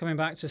 Coming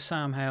back to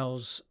Sam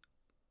Hale's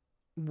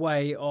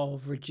way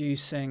of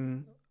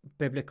reducing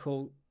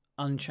biblical,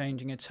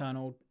 unchanging,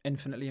 eternal,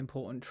 infinitely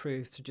important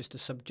truth to just a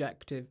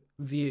subjective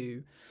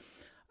view.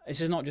 This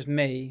is not just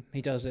me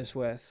he does this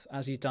with,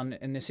 as he's done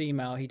in this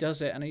email. He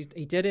does it, and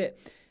he did it,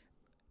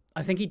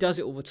 I think he does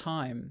it all the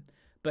time,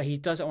 but he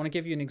does it. I want to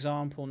give you an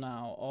example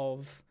now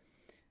of,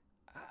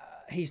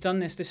 he's done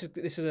this. This is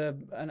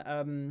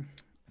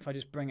if I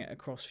just bring it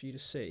across for you to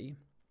see,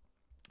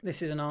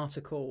 this is an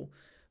article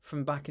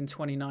from back in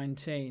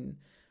 2019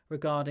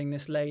 regarding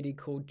this lady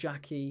called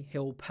Jackie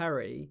Hill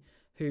Perry,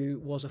 who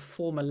was a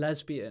former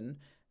lesbian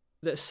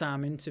that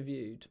Sam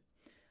interviewed.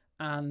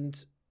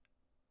 And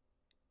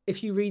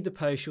if you read the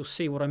post, you'll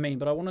see what I mean.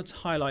 But I wanted to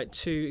highlight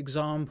two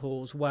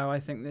examples where I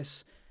think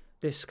this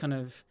kind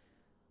of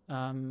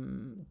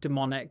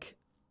demonic,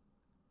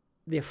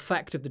 the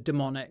effect of the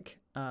demonic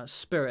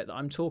spirit that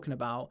I'm talking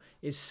about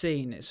is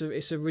seen.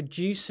 It's a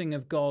reducing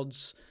of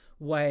God's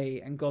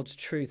way and God's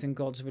truth and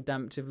God's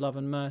redemptive love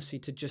and mercy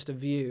to just a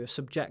view, a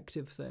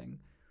subjective thing.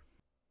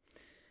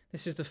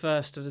 This is the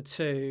first of the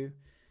two.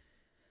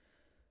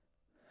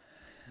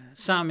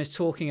 Sam is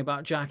talking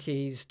about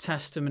Jackie's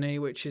testimony,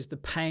 which is the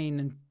pain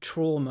and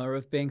trauma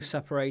of being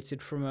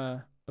separated from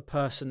a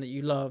person that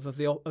you love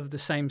of the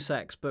same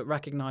sex, but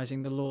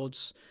recognizing the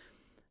Lord's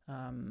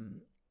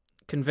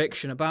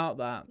conviction about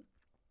that.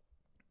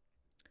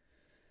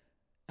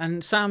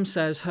 And Sam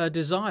says her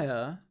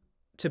desire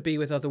to be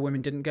with other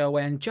women didn't go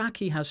away, and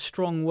Jackie has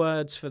strong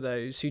words for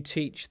those who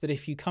teach that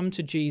if you come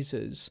to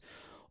Jesus,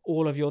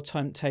 all of your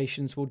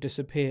temptations will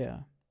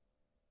disappear.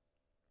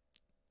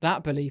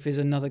 That belief is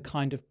another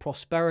kind of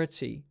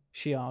prosperity,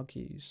 she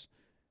argues.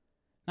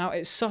 Now,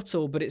 it's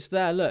subtle, but it's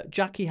there. Look,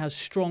 Jackie has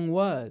strong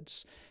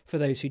words for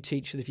those who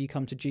teach that if you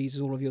come to Jesus,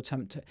 all of your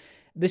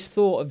this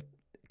thought of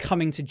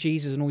coming to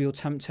Jesus and all your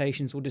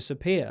temptations will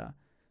disappear.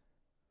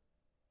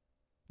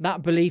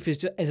 That belief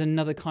is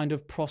another kind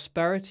of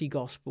prosperity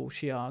gospel,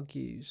 she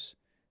argues.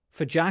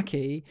 For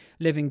Jackie,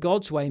 living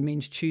God's way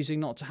means choosing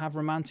not to have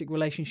romantic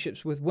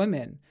relationships with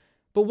women.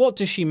 But what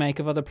does she make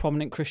of other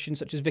prominent Christians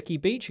such as Vicky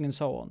Beeching and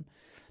so on?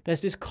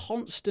 There's this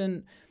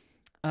constant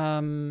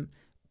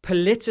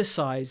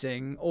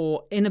politicizing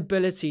or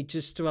inability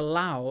just to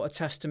allow a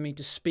testimony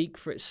to speak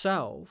for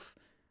itself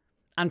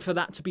and for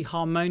that to be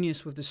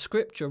harmonious with the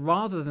scripture,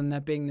 rather than there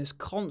being this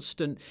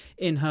constant,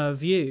 in her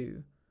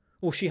view,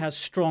 or she has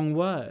strong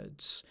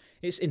words.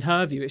 It's, in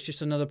her view, it's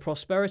just another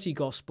prosperity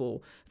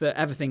gospel that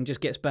everything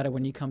just gets better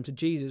when you come to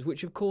Jesus,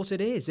 which of course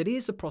it is. It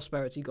is a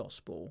prosperity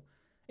gospel.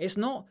 It's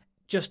not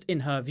just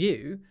in her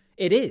view,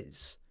 it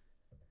is.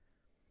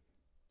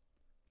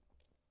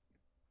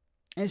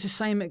 And it's the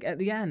same at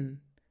the end.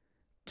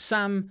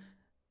 Sam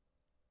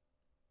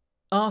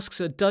asks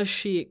her, does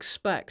she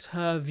expect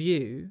her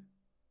view?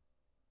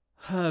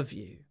 Her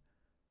view.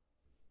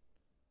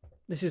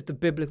 This is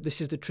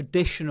the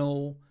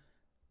traditional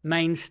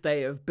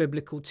mainstay of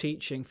biblical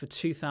teaching for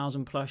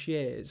 2,000 plus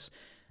years.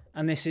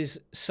 And this is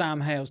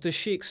Sam Hales. Does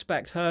she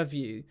expect her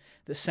view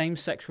that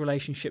same-sex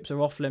relationships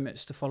are off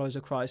limits to followers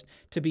of Christ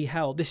to be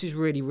held? This is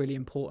really, really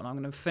important. I'm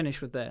going to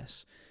finish with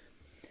this.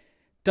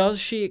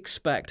 Does she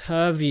expect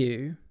her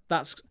view,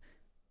 that's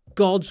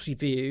God's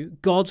view,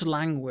 God's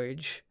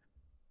language,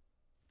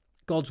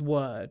 God's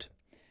word,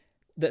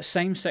 that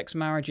same-sex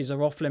marriages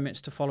are off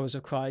limits to followers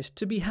of Christ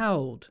to be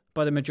held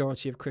by the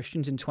majority of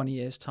Christians in 20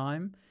 years'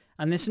 time?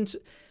 And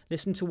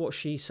listen to what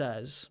she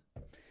says.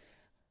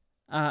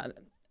 And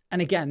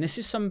again, this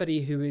is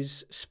somebody who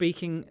is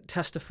speaking,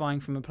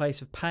 testifying from a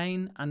place of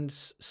pain and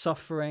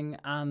suffering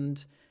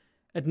and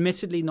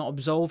admittedly not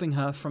absolving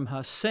her from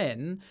her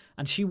sin,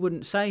 and she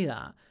wouldn't say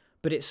that,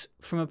 but it's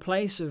from a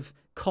place of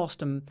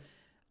cost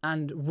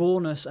and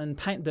rawness and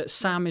pain that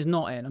Sam is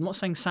not in. I'm not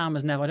saying Sam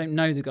has never, I don't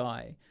know the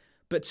guy,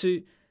 but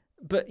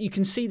you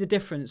can see the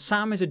difference.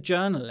 Sam is a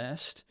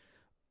journalist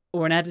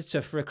or an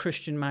editor for a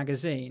Christian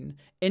magazine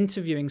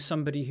interviewing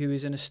somebody who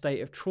is in a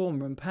state of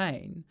trauma and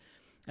pain.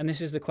 And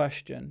this is the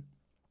question.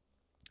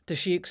 Does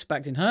she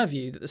expect, in her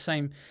view, that the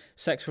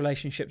same-sex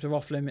relationships are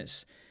off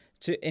limits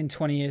in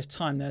 20 years'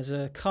 time? There's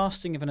a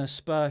casting of an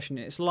aspersion.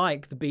 It's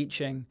like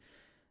the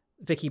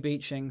Vicky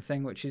Beeching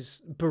thing, which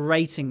is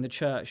berating the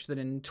church that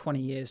in 20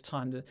 years'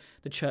 time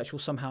the church will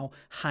somehow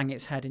hang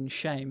its head in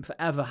shame for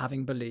ever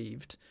having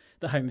believed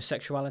that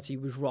homosexuality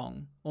was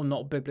wrong or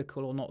not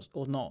biblical or not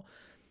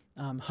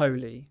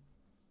holy.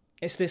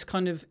 It's this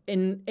kind of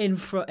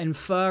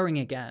inferring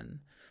again.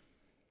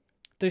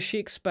 Does she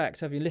expect?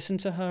 Have you listened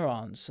to her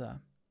answer?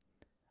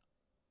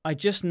 I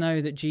just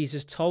know that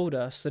Jesus told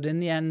us that in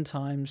the end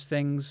times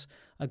things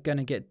are going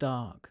to get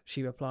dark,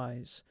 she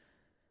replies.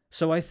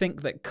 So I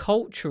think that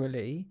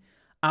culturally,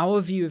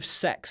 our view of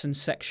sex and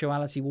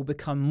sexuality will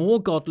become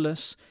more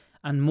godless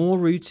and more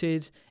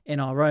rooted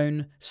in our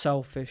own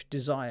selfish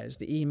desires.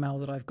 The email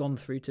that I've gone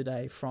through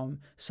today from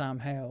Sam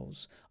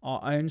Hales, our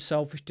own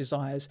selfish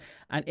desires.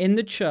 And in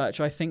the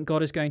church, I think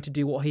God is going to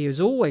do what he has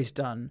always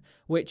done,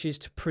 which is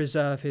to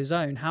preserve his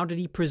own. How did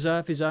he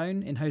preserve his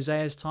own in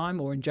Hosea's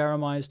time or in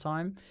Jeremiah's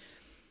time?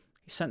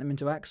 He sent them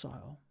into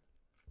exile.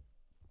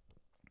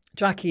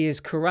 Jackie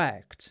is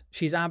correct.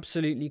 She's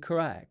absolutely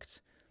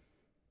correct.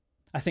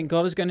 I think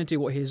God is going to do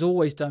what he has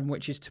always done,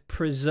 which is to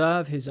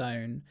preserve his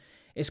own.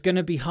 It's going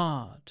to be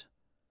hard.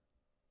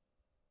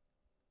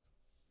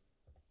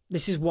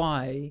 This is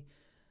why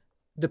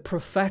the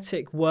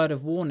prophetic word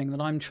of warning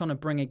that I'm trying to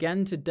bring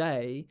again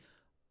today,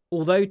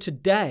 although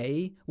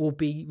today will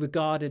be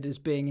regarded as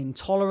being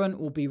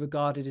intolerant, will be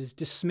regarded as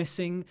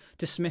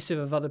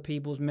dismissive of other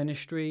people's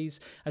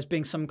ministries, as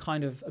being some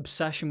kind of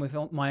obsession with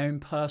my own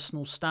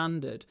personal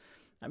standard.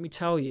 Let me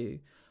tell you,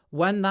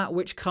 when that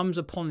which comes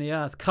upon the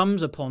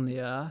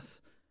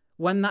earth,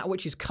 when that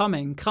which is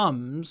coming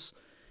comes,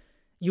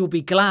 you'll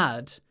be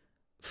glad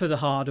for the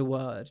harder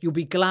word. You'll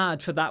be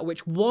glad for that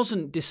which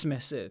wasn't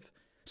dismissive.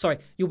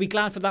 You'll be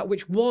glad for that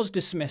which was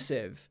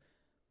dismissive.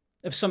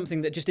 of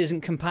something that just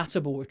isn't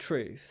compatible with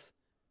truth.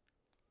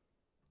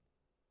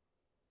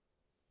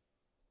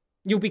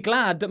 You'll be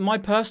glad that my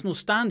personal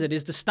standard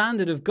is the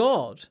standard of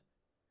God.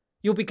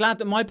 You'll be glad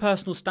that my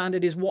personal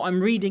standard is what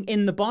I'm reading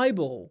in the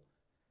Bible.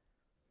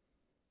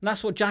 And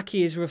that's what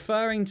Jackie is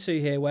referring to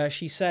here, where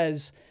she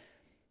says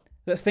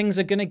that things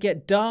are going to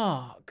get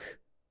dark.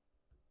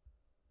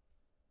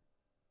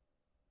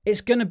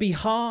 It's going to be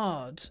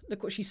hard.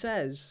 Look what she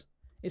says.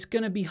 It's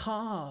going to be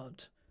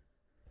hard.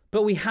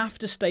 But we have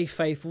to stay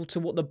faithful to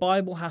what the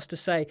Bible has to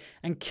say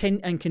and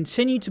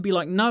continue to be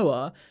like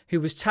Noah,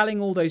 who was telling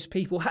all those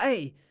people,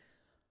 hey,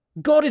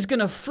 God is going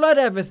to flood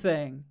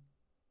everything.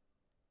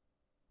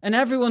 And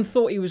everyone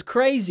thought he was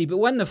crazy. But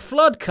when the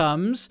flood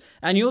comes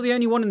and you're the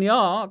only one in the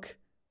ark,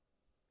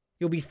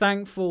 you'll be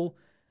thankful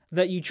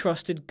that you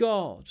trusted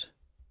God.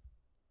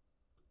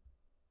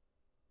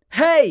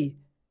 Hey,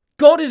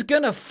 God is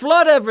going to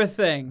flood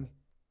everything,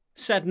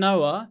 said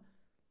Noah.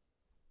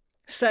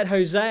 Said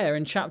Hosea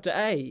in chapter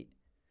 8.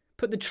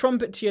 Put the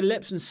trumpet to your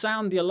lips and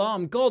sound the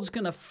alarm. God's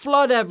going to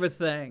flood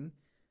everything.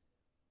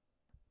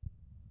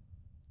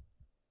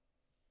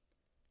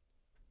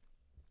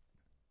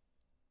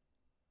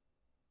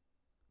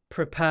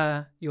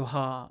 Prepare your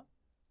heart.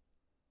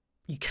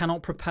 You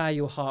cannot prepare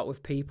your heart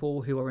with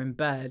people who are in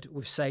bed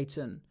with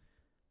Satan,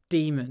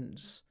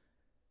 demons,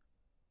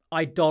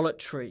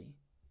 idolatry,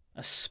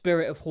 a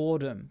spirit of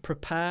whoredom.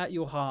 Prepare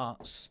your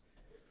hearts.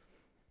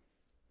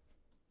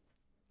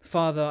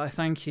 Father, I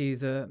thank you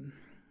that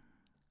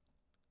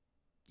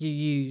you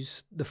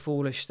use the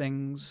foolish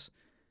things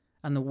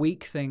and the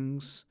weak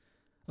things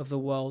of the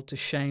world to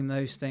shame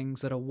those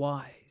things that are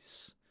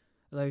wise,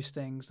 those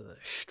things that are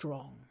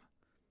strong.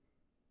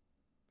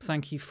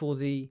 Thank you for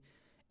the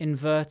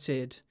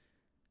inverted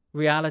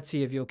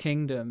reality of your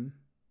kingdom,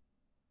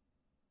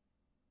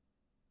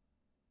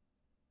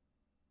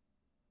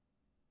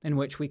 in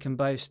which we can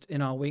boast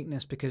in our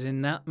weakness, because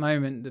in that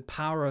moment the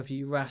power of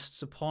you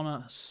rests upon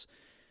us.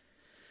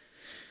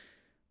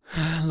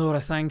 Lord, I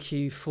thank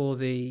you for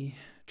the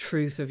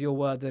truth of your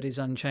word that is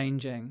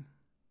unchanging.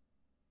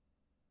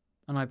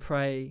 And I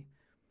pray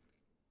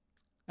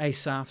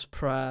Asaph's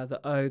prayer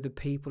that, oh, the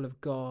people of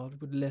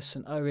God would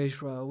listen. Oh,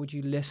 Israel, would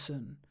you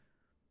listen?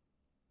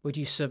 Would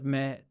you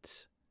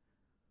submit?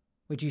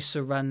 Would you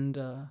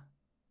surrender?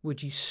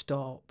 Would you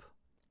stop?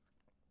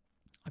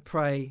 I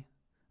pray,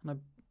 and I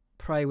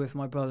pray with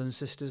my brothers and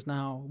sisters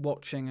now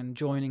watching and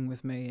joining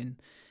with me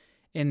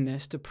in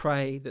this, to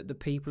pray that the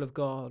people of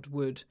God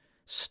would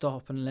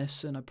stop and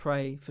listen. I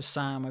pray for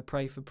Sam. I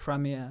pray for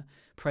Premier.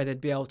 I pray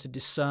they'd be able to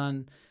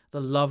discern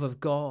the love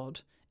of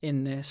God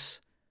in this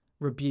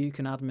rebuke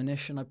and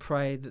admonition. I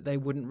pray that they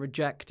wouldn't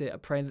reject it. I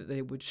pray that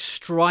they would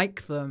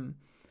strike them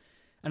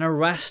and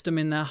arrest them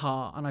in their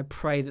heart. And I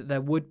pray that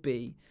there would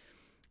be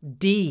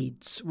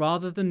deeds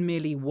rather than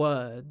merely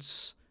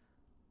words,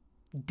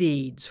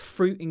 deeds,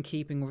 fruit in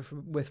keeping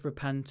with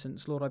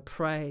repentance. Lord, I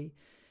pray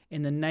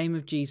in the name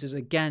of Jesus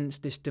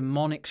against this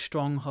demonic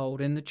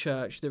stronghold in the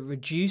church that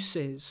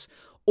reduces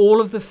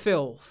all of the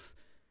filth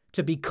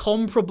to be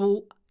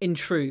comparable in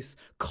truth,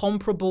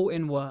 comparable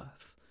in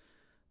worth.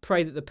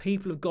 Pray that the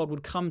people of God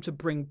would come to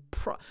bring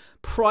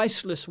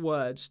priceless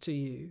words to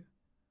you.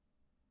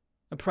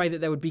 I pray that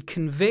there would be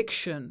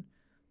conviction.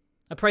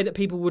 I pray that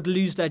people would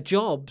lose their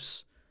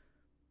jobs.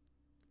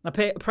 I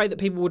pray that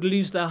people would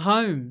lose their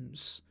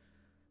homes.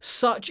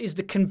 Such is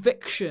the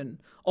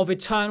conviction of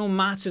eternal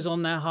matters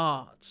on their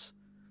hearts.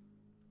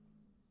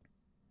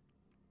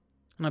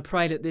 And I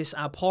pray that this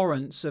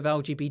abhorrence of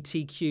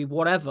LGBTQ,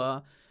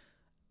 whatever,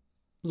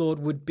 Lord,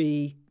 would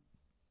be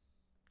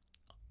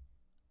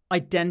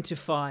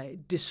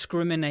identified,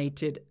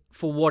 discriminated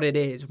for what it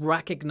is,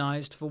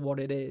 recognized for what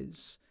it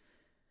is,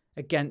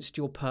 against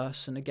your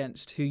person,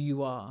 against who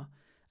you are,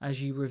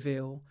 as you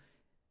reveal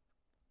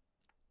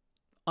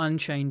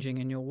unchanging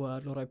in your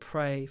word. Lord, I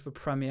pray for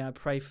Premier. I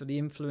pray for the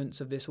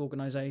influence of this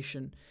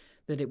organization,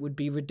 that it would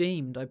be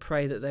redeemed. I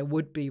pray that there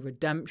would be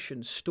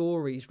redemption,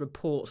 stories,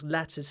 reports,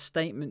 letters,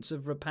 statements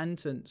of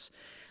repentance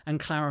and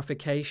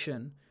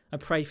clarification. I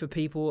pray for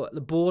people at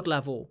the board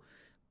level,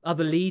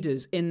 other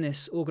leaders in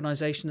this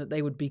organization, that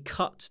they would be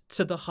cut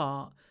to the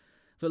heart,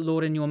 that,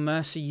 Lord, in your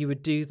mercy, you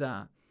would do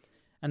that,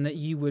 and that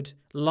you would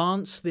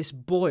lance this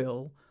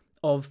boil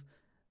of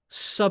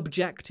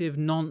subjective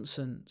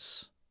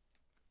nonsense.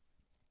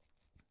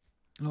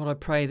 Lord, I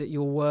pray that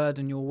your word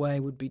and your way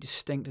would be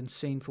distinct and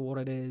seen for what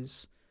it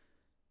is.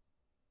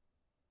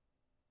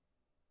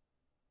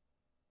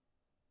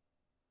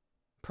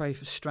 Pray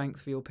for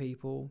strength for your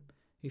people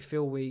who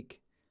feel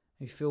weak,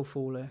 who feel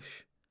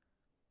foolish,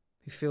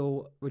 who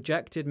feel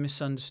rejected,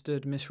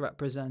 misunderstood,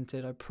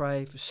 misrepresented. I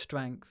pray for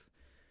strength.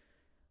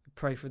 I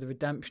pray for the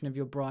redemption of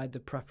your bride, the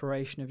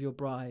preparation of your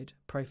bride.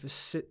 Pray for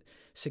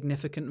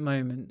significant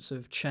moments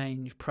of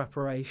change,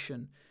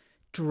 preparation,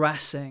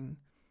 dressing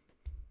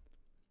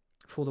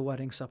for the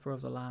wedding supper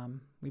of the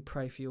Lamb. We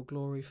pray for your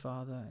glory,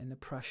 Father, in the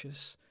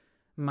precious,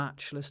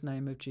 matchless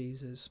name of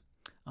Jesus.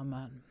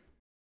 Amen.